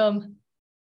 Welcome.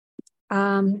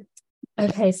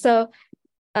 Okay. So,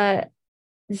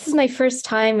 this is my first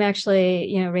time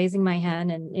actually, raising my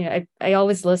hand, and, I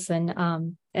always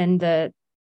listen. And the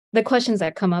questions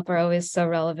that come up are always so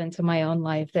relevant to my own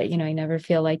life that, I never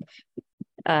feel like,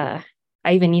 I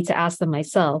even need to ask them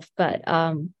myself. But,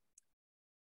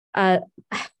 I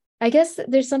guess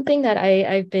there's something that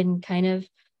I've been kind of,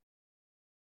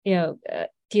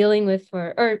 dealing with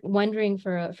or wondering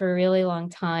for a really long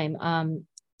time.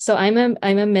 So I'm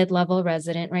a mid-level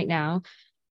resident right now,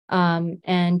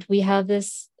 and we have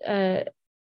this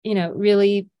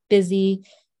really busy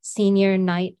senior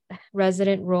night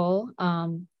resident role,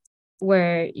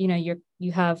 where you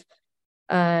have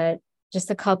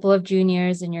just a couple of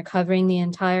juniors and you're covering the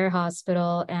entire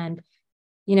hospital, and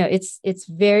it's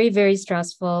very, very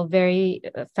stressful, very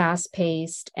fast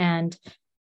paced. And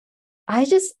I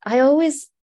always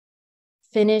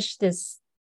finish this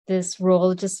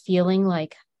role just feeling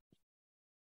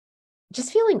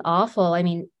awful. I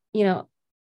mean,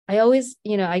 I always,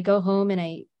 I go home and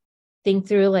I think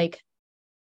through like,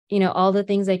 all the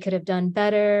things I could have done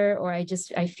better, or I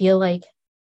feel like,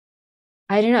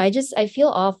 I don't know, I feel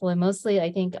awful, and mostly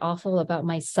I think awful about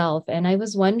myself. And I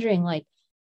was wondering,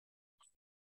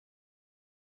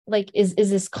 is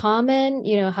this common?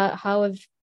 How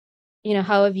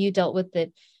have you dealt with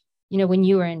it, when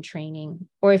you were in training,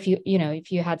 or if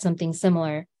you had something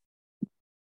similar?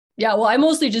 Yeah, well, I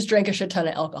mostly just drank a shit ton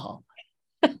of alcohol.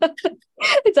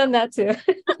 I've done that too.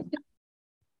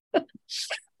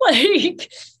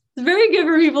 It's very good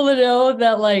for people to know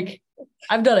that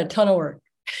I've done a ton of work.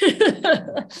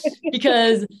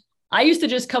 Because I used to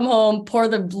just come home, pour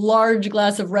the large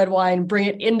glass of red wine, bring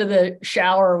it into the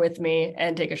shower with me,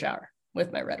 and take a shower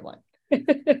with my red wine.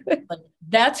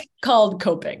 That's called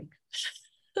coping.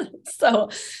 So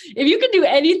if you can do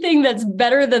anything that's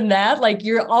better than that,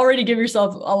 you're already give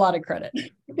yourself a lot of credit.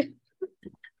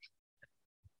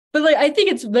 But I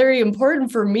think it's very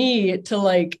important for me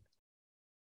to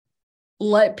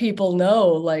let people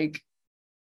know,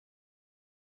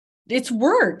 it's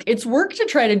work. It's work to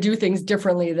try to do things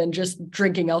differently than just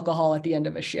drinking alcohol at the end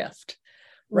of a shift.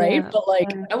 Right. Yeah, but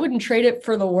I wouldn't trade it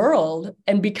for the world.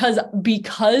 And because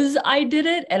I did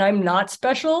it and I'm not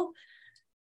special,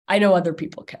 I know other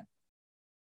people can.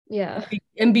 Yeah.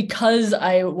 And because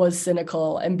I was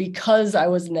cynical, and because I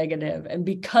was negative, and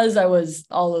because I was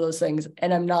all of those things,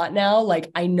 and I'm not now,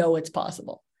 I know it's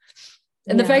possible.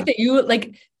 And the fact that you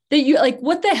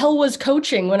what the hell was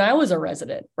coaching when I was a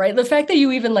resident, right? The fact that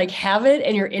you even have it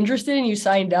and you're interested and you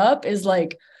signed up is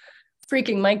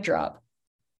freaking mic drop.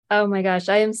 Oh my gosh.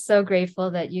 I am so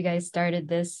grateful that you guys started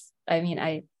this. I mean,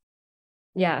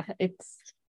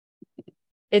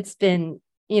 it's been,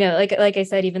 like I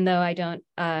said, even though I don't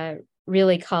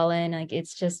really call in. Like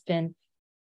it's just been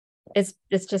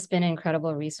an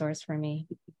incredible resource for me.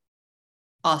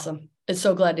 Awesome. It's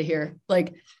so glad to hear.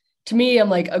 Like, to me, I'm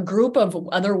like a group of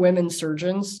other women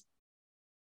surgeons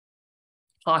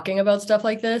talking about stuff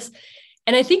like this.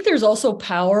 And I think there's also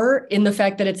power in the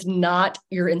fact that it's not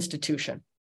your institution.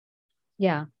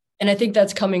 Yeah. And I think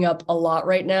that's coming up a lot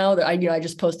right now. That I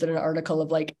just posted an article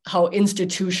of like how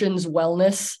institutions'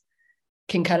 wellness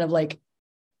can kind of like,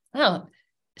 I don't know,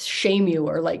 shame you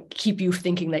or like keep you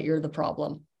thinking that you're the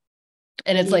problem.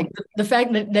 And it's like the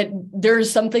fact that there's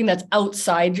something that's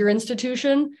outside your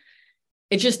institution,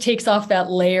 it just takes off that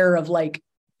layer of like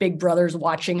big brothers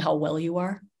watching how well you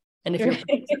are. And if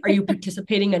are you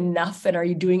participating enough, and are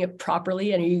you doing it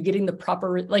properly, and are you getting the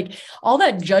proper, like all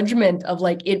that judgment of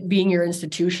like it being your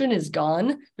institution is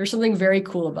gone. There's something very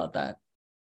cool about that.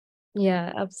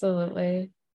 Yeah, absolutely.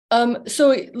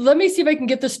 So let me see if I can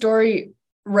get the story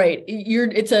right.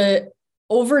 It's a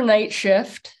overnight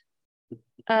shift.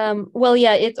 Well,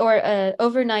 yeah, it's or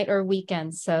overnight or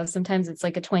weekends. So sometimes it's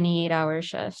like a 28-hour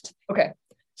shift. Okay.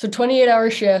 So 28-hour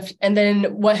shift. And then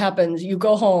what happens? You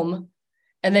go home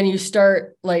and then you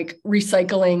start like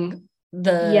recycling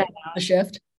the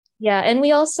shift. Yeah. And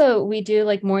we do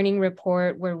like morning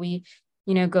report where we,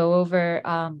 go over,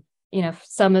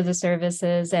 some of the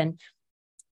services and,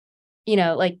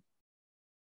 like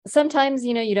sometimes,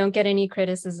 you don't get any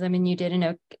criticism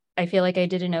and I feel like I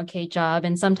did an okay job.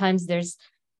 And sometimes there's,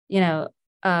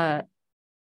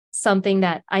 something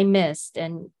that I missed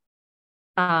and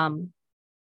God,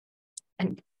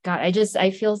 I just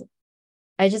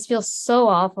feel so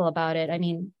awful about it. I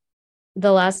mean,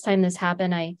 the last time this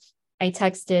happened, I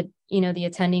texted, the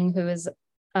attending who was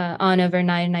on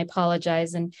overnight, and I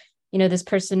apologize. And, this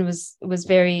person was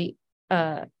very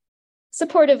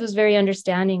supportive, was very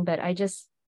understanding, but I just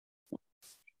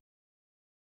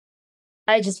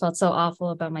felt so awful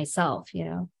about myself,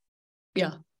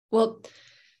 Yeah. Well,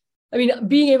 I mean,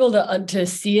 being able to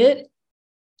see it,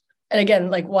 and again,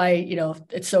 like why,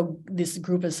 this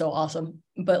group is so awesome,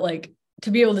 but like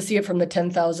to be able to see it from the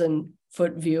 10,000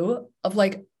 foot view of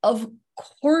like, of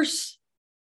course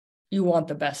you want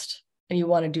the best and you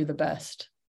want to do the best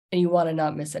and you want to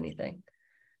not miss anything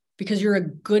because you're a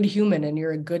good human and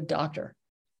you're a good doctor.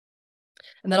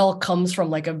 And that all comes from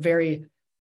like a very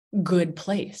good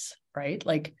place, right?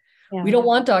 Like we don't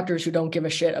want doctors who don't give a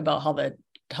shit about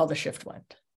how the shift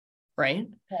went, right?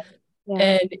 Yeah.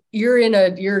 And you're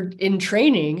in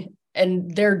training,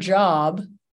 and their job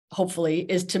hopefully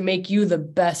is to make you the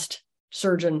best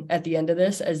surgeon at the end of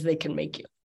this as they can make you.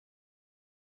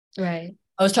 Right.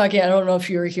 I was talking, I don't know if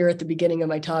you were here at the beginning of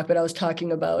my talk, but I was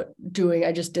talking about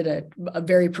I just did a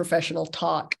very professional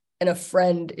talk, and a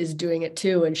friend is doing it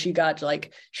too. And she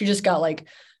just got like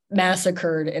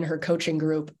massacred in her coaching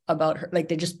group about her, like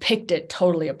they just picked it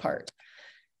totally apart.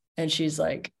 And she's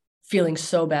like feeling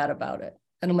so bad about it.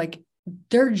 And I'm like,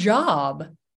 their job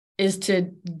is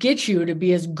to get you to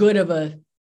be as good of a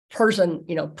person,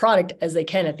 product as they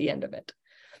can at the end of it.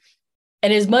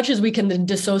 And as much as we can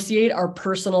dissociate our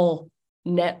personal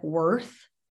net worth,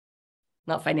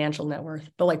 not financial net worth,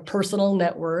 but like personal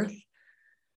net worth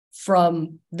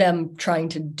from them trying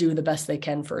to do the best they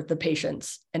can for the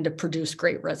patients and to produce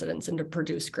great residents and to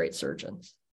produce great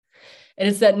surgeons. And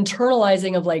it's that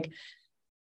internalizing of like,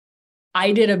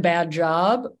 I did a bad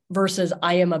job versus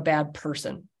I am a bad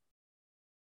person.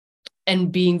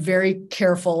 And being very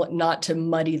careful not to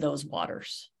muddy those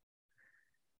waters.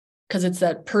 Because it's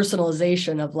that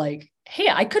personalization of like, hey,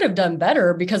 I could have done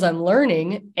better because I'm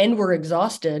learning and we're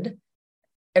exhausted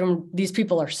and these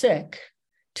people are sick,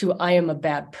 to I am a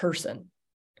bad person.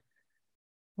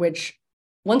 Which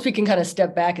once we can kind of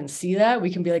step back and see that,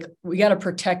 we can be like, we got to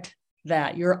protect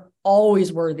that. You're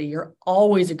always worthy. You're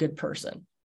always a good person.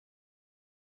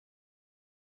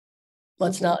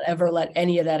 Let's not ever let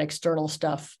any of that external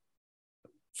stuff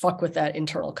fuck with that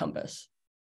internal compass.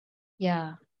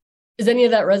 Yeah. Is any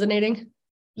of that resonating?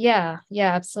 Yeah,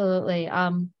 absolutely.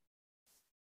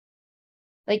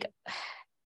 Like,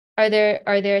 are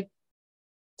there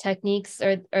techniques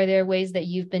or are there ways that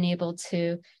you've been able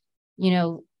to,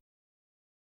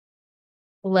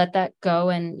 let that go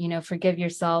and, forgive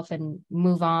yourself and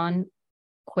move on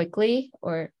quickly?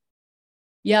 Or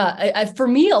yeah, for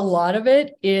me, a lot of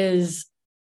it is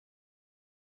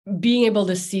being able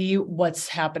to see what's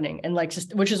happening, and like,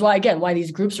 just, which is why, again, why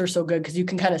these groups are so good, because you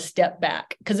can kind of step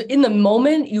back, because in the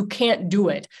moment you can't do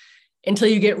it until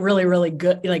you get really, really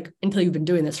good, like until you've been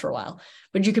doing this for a while.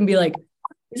 But you can be like,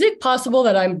 is it possible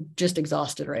that I'm just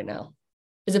exhausted right now?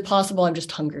 Is it possible I'm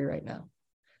just hungry right now?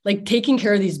 Like taking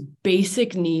care of these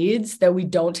basic needs that we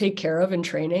don't take care of in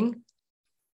training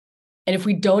And if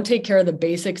we don't take care of the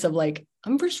basics of like,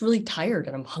 I'm just really tired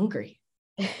and I'm hungry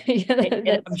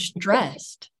and I'm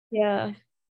stressed. Yeah.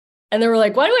 And they were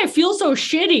like, why do I feel so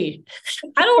shitty?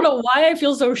 I don't know why I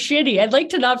feel so shitty. I'd like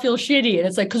to not feel shitty. And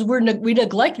it's like, because we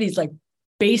neglect these like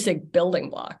basic building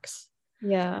blocks.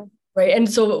 Yeah. Right.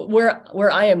 And so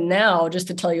where I am now, just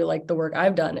to tell you like the work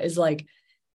I've done is like,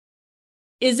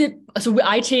 so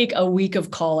I take a week of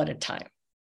call at a time,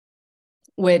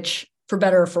 which for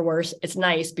better or for worse, it's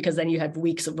nice because then you have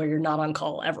weeks where you're not on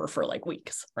call ever for like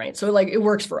weeks. Right. So like it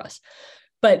works for us,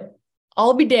 but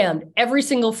I'll be damned every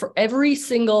single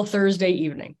Thursday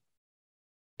evening.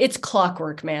 It's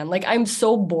clockwork, man. Like I'm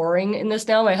so boring in this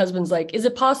now. My husband's like, is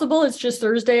it possible it's just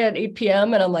Thursday at 8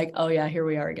 p.m.? And I'm like, oh yeah, here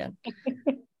we are again.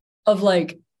 Of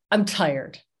like, I'm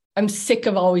tired. I'm sick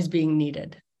of always being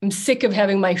needed. I'm sick of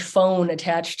having my phone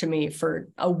attached to me for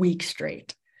a week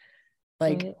straight.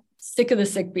 Like Right. sick of the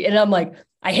sick beat. And I'm like,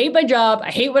 I hate my job. I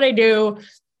hate what I do.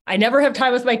 I never have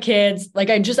time with my kids. Like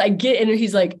I get, and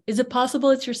he's like, is it possible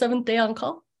it's your 7th day on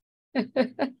call?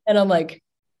 And I'm like,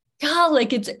 God,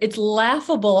 like it's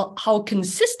laughable how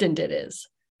consistent it is.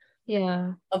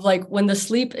 Yeah. Of like when the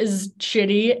sleep is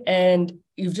shitty and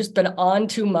you've just been on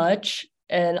too much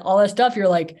and all that stuff, you're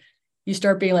like, you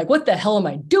start being like, what the hell am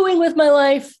I doing with my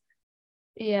life?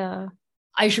 Yeah.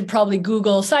 I should probably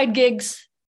Google side gigs,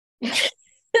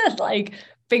 like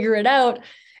figure it out.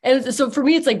 And so for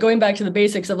me, it's like going back to the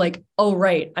basics of like, oh,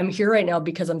 right, I'm here right now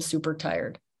because I'm super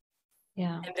tired.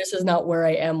 Yeah. And this is not where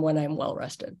I am when I'm well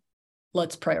rested.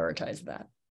 Let's prioritize that.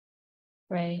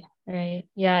 Right. Right.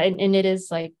 Yeah. And it is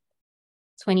like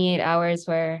 28 hours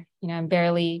where, I'm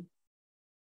barely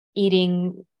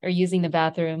eating or using the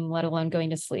bathroom, let alone going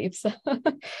to sleep. So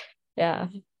yeah.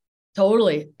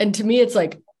 Totally. And to me, it's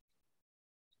like,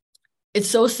 it's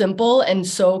so simple and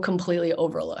so completely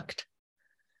overlooked.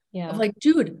 Yeah. Of like,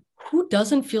 dude, who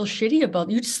doesn't feel shitty about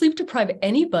you? Sleep deprive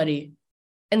anybody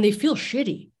and they feel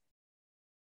shitty.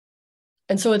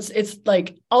 And so it's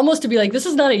like almost to be like, this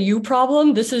is not a you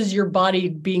problem. This is your body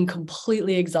being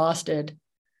completely exhausted.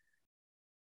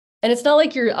 And it's not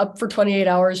like you're up for 28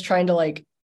 hours trying to like,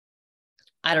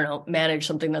 I don't know, manage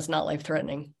something that's not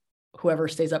life-threatening. Whoever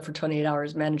stays up for 28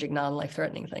 hours managing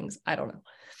non-life-threatening things, I don't know.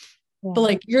 Yeah. But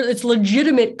like it's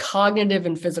legitimate cognitive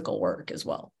and physical work as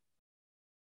well.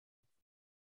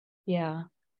 Yeah.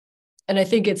 And I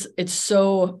think it's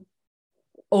so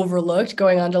overlooked,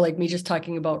 going on to like me just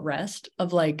talking about rest,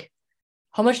 of like,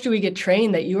 how much do we get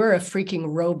trained that you are a freaking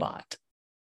robot?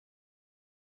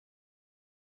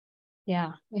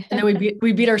 Yeah. And then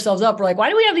we beat ourselves up. We're like, why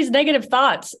do we have these negative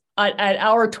thoughts at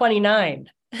hour 29?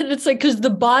 And it's like, because the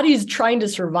body's trying to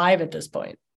survive at this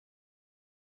point.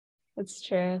 That's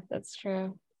true. That's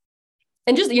true.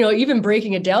 And just, even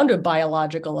breaking it down to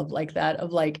biological of like that,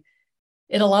 of like,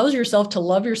 it allows yourself to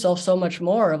love yourself so much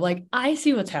more of like, I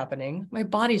see what's happening. My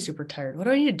body's super tired. What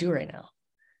do I need to do right now?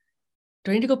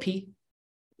 Do I need to go pee?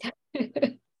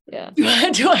 Yeah. Do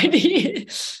I need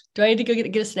to go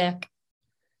get a snack?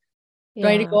 Do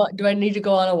I need to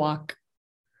go on a walk?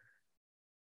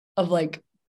 Of like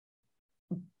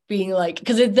being like,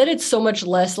 because then it's so much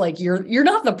less like you're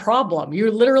not the problem.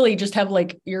 You literally just have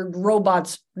like your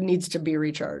robots needs to be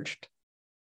recharged.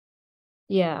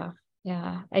 Yeah.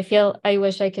 Yeah. I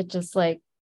wish I could just like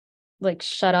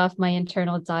shut off my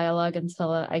internal dialogue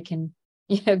until I can,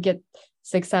 get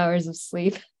 6 hours of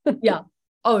sleep. Yeah.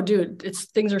 Oh, dude,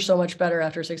 things are so much better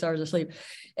after 6 hours of sleep.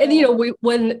 And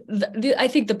I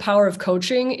think the power of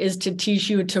coaching is to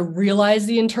teach you to realize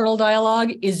the internal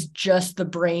dialogue is just the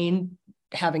brain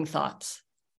having thoughts.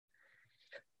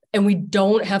 And we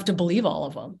don't have to believe all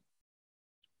of them.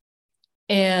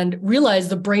 And realize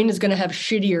the brain is going to have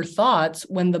shittier thoughts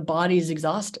when the body's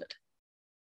exhausted.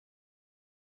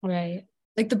 Right.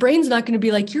 Like the brain's not going to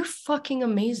be like, you're fucking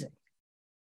amazing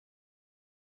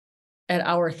at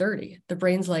hour 30. The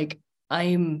brain's like,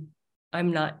 I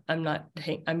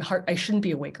shouldn't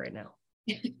be awake right now.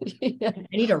 Yeah. I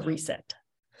need a reset.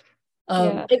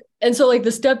 Yeah. And so like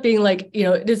the step being like,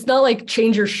 it's not like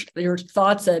change your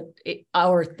thoughts at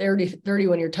hour 30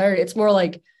 when you're tired. It's more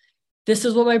like, this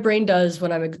is what my brain does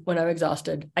when I'm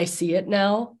exhausted. I see it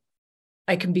now.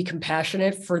 I can be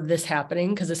compassionate for this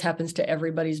happening because this happens to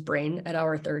everybody's brain at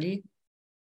hour 30.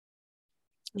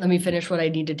 Let me finish what I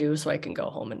need to do so I can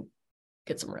go home and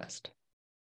get some rest.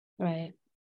 Right.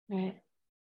 Right.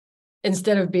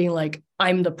 Instead of being like,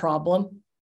 I'm the problem,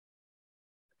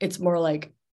 it's more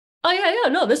like, oh yeah,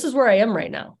 no, this is where I am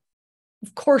right now.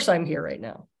 Of course I'm here right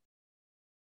now.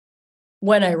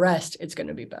 When I rest, it's going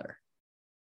to be better.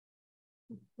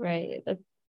 Right.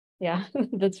 Yeah,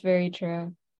 that's very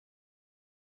true.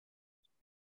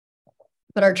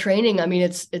 But our training, I mean,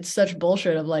 it's such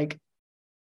bullshit of like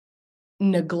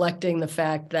neglecting the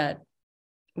fact that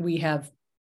we have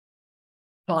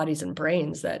bodies and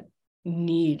brains that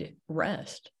need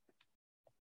rest.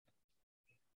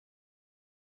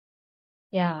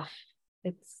 Yeah,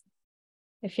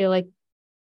 I feel like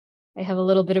I have a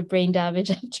little bit of brain damage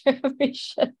after every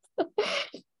shift.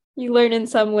 You learn in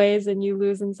some ways and you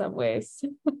lose in some ways.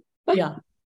 Yeah.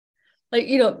 Like,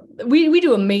 you know, we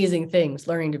do amazing things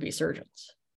learning to be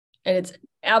surgeons. And it's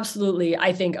absolutely,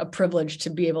 I think, a privilege to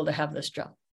be able to have this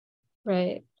job.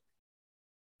 Right.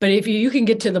 But if you can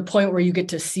get to the point where you get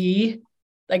to see,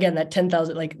 again, that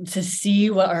 10,000, like to see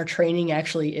what our training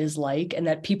actually is like, and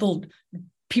that people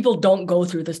don't go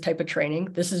through this type of training.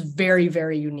 This is very,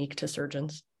 very unique to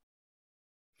surgeons.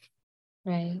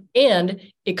 Right. And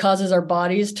it causes our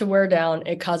bodies to wear down.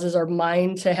 It causes our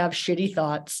mind to have shitty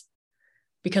thoughts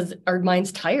because our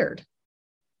mind's tired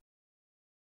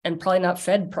and probably not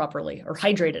fed properly or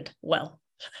hydrated well.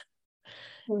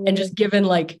 And just given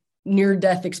like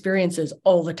near-death experiences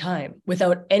all the time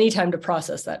without any time to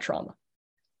process that trauma.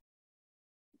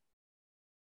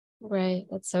 Right.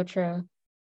 That's so true.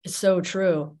 It's so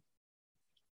true.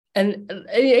 And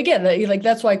again, like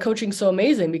that's why coaching's so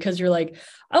amazing, because you're like,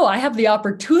 oh, I have the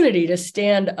opportunity to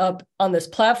stand up on this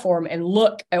platform and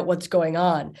look at what's going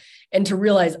on and to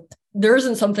realize there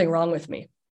isn't something wrong with me.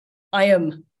 I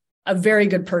am a very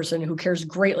good person who cares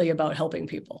greatly about helping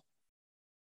people.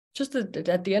 Just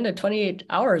at the end of 28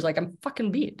 hours, like I'm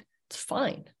fucking beat. It's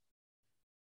fine.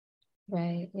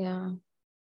 Right. Yeah.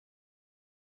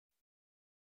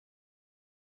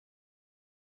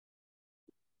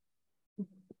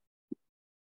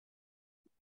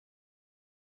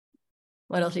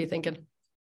 What else are you thinking?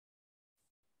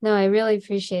 No, I really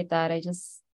appreciate that. I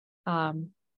just I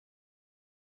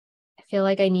feel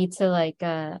like I need to like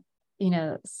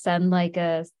send like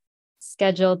a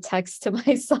scheduled text to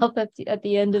myself at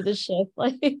the end of the shift,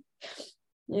 like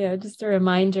just a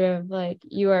reminder of like,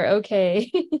 you are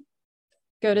okay.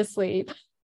 Go to sleep.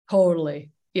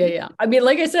 Totally. Yeah. I mean,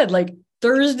 like I said, like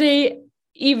Thursday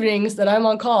evenings that I'm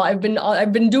on call, I've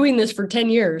been doing this for 10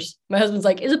 years. My husband's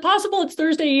like, is it possible it's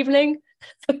Thursday evening?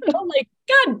 I'm like,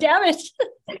 God damn it.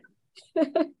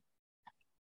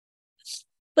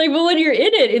 Like, but when you're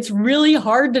in it, it's really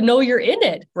hard to know you're in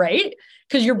it, right?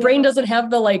 Because your brain doesn't have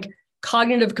the like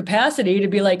cognitive capacity to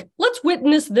be like, let's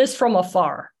witness this from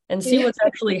afar and see what's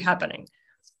actually happening.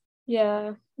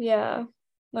 Yeah.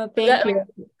 Well, thank you.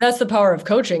 That's the power of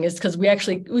coaching, is because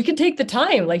we can take the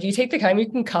time. Like you take the time, you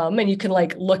can come and you can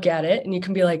like look at it and you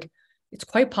can be like, it's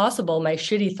quite possible my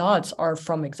shitty thoughts are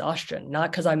from exhaustion,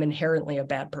 not because I'm inherently a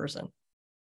bad person.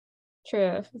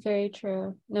 True. Very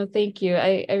true. No, thank you.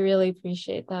 I really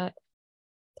appreciate that.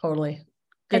 Totally.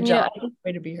 Good job.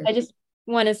 Way to be here. I just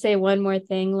want to say one more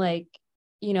thing, like,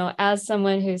 as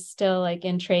someone who's still like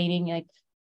in training, like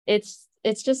it's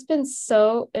just been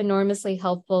so enormously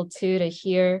helpful too, to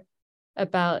hear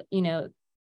about, the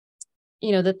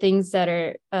things that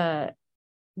are,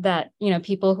 that,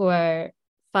 people who are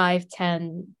 5,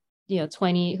 10,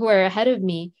 20, who are ahead of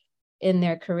me in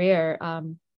their career,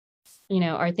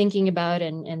 are thinking about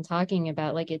and talking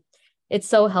about. Like it's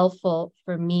so helpful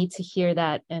for me to hear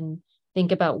that and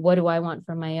think about what do I want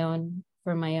for my own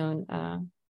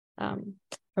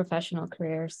professional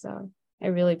career. So I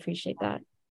really appreciate that.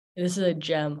 This is a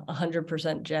gem,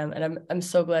 100% gem. And I'm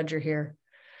so glad you're here.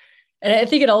 And I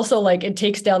think it also like, it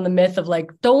takes down the myth of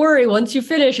like, don't worry, once you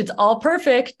finish, it's all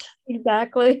perfect.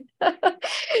 Exactly.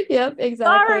 Yep, exactly.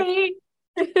 Sorry.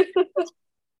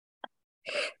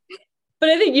 But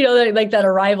I think, like that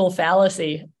arrival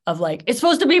fallacy of like, it's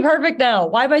supposed to be perfect now.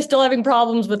 Why am I still having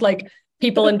problems with like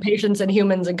people and patients and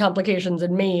humans and complications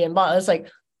and me and blah? It's like,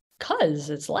 cause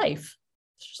it's life.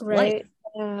 It's just right. Life.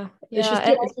 Yeah.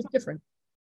 It's just different.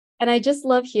 And I just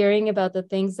love hearing about the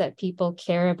things that people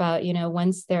care about,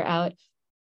 once they're out,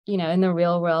 in the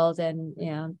real world.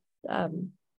 And,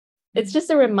 it's just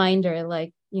a reminder,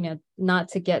 like, not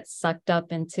to get sucked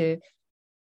up into,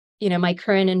 my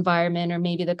current environment or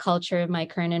maybe the culture of my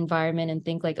current environment and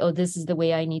think like, oh, this is the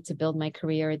way I need to build my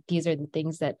career. These are the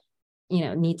things that,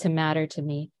 need to matter to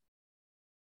me.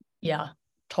 Yeah,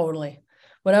 totally.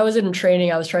 When I was in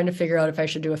training, I was trying to figure out if I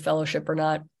should do a fellowship or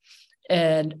not.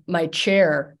 And my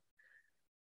chair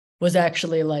was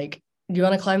actually like, do you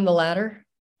want to climb the ladder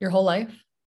your whole life?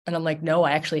 And I'm like, no,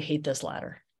 I actually hate this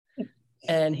ladder.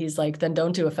 And he's like, then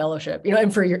don't do a fellowship,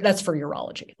 and that's for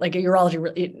urology. Like a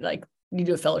urology, like you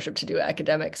do a fellowship to do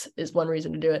academics is one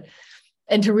reason to do it.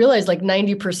 And to realize like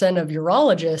 90% of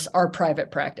urologists are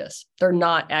private practice. They're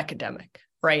not academic.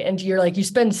 right? And you're like, you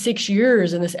spend 6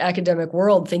 years in this academic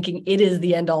world thinking it is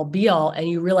the end all be all. And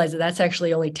you realize that that's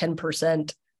actually only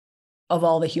 10% of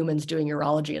all the humans doing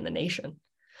urology in the nation.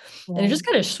 Yeah. And it just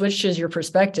kind of switches your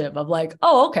perspective of like,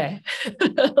 oh, okay.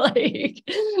 Like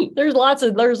there's lots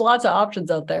of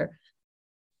options out there.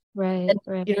 Right. And,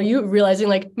 right. You know, you realizing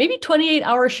like maybe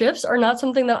 28-hour shifts are not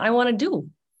something that I want to do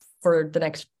for the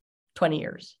next 20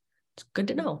 years. It's good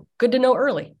to know. Good to know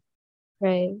early.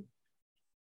 Right.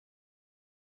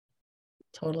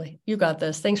 Totally. You got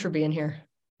this. Thanks for being here.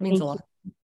 It means a lot.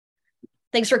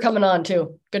 Thanks for coming on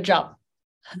too. Good job.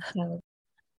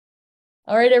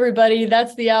 All right, everybody.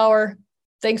 That's the hour.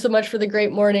 Thanks so much for the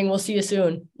great morning. We'll see you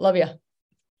soon. Love you.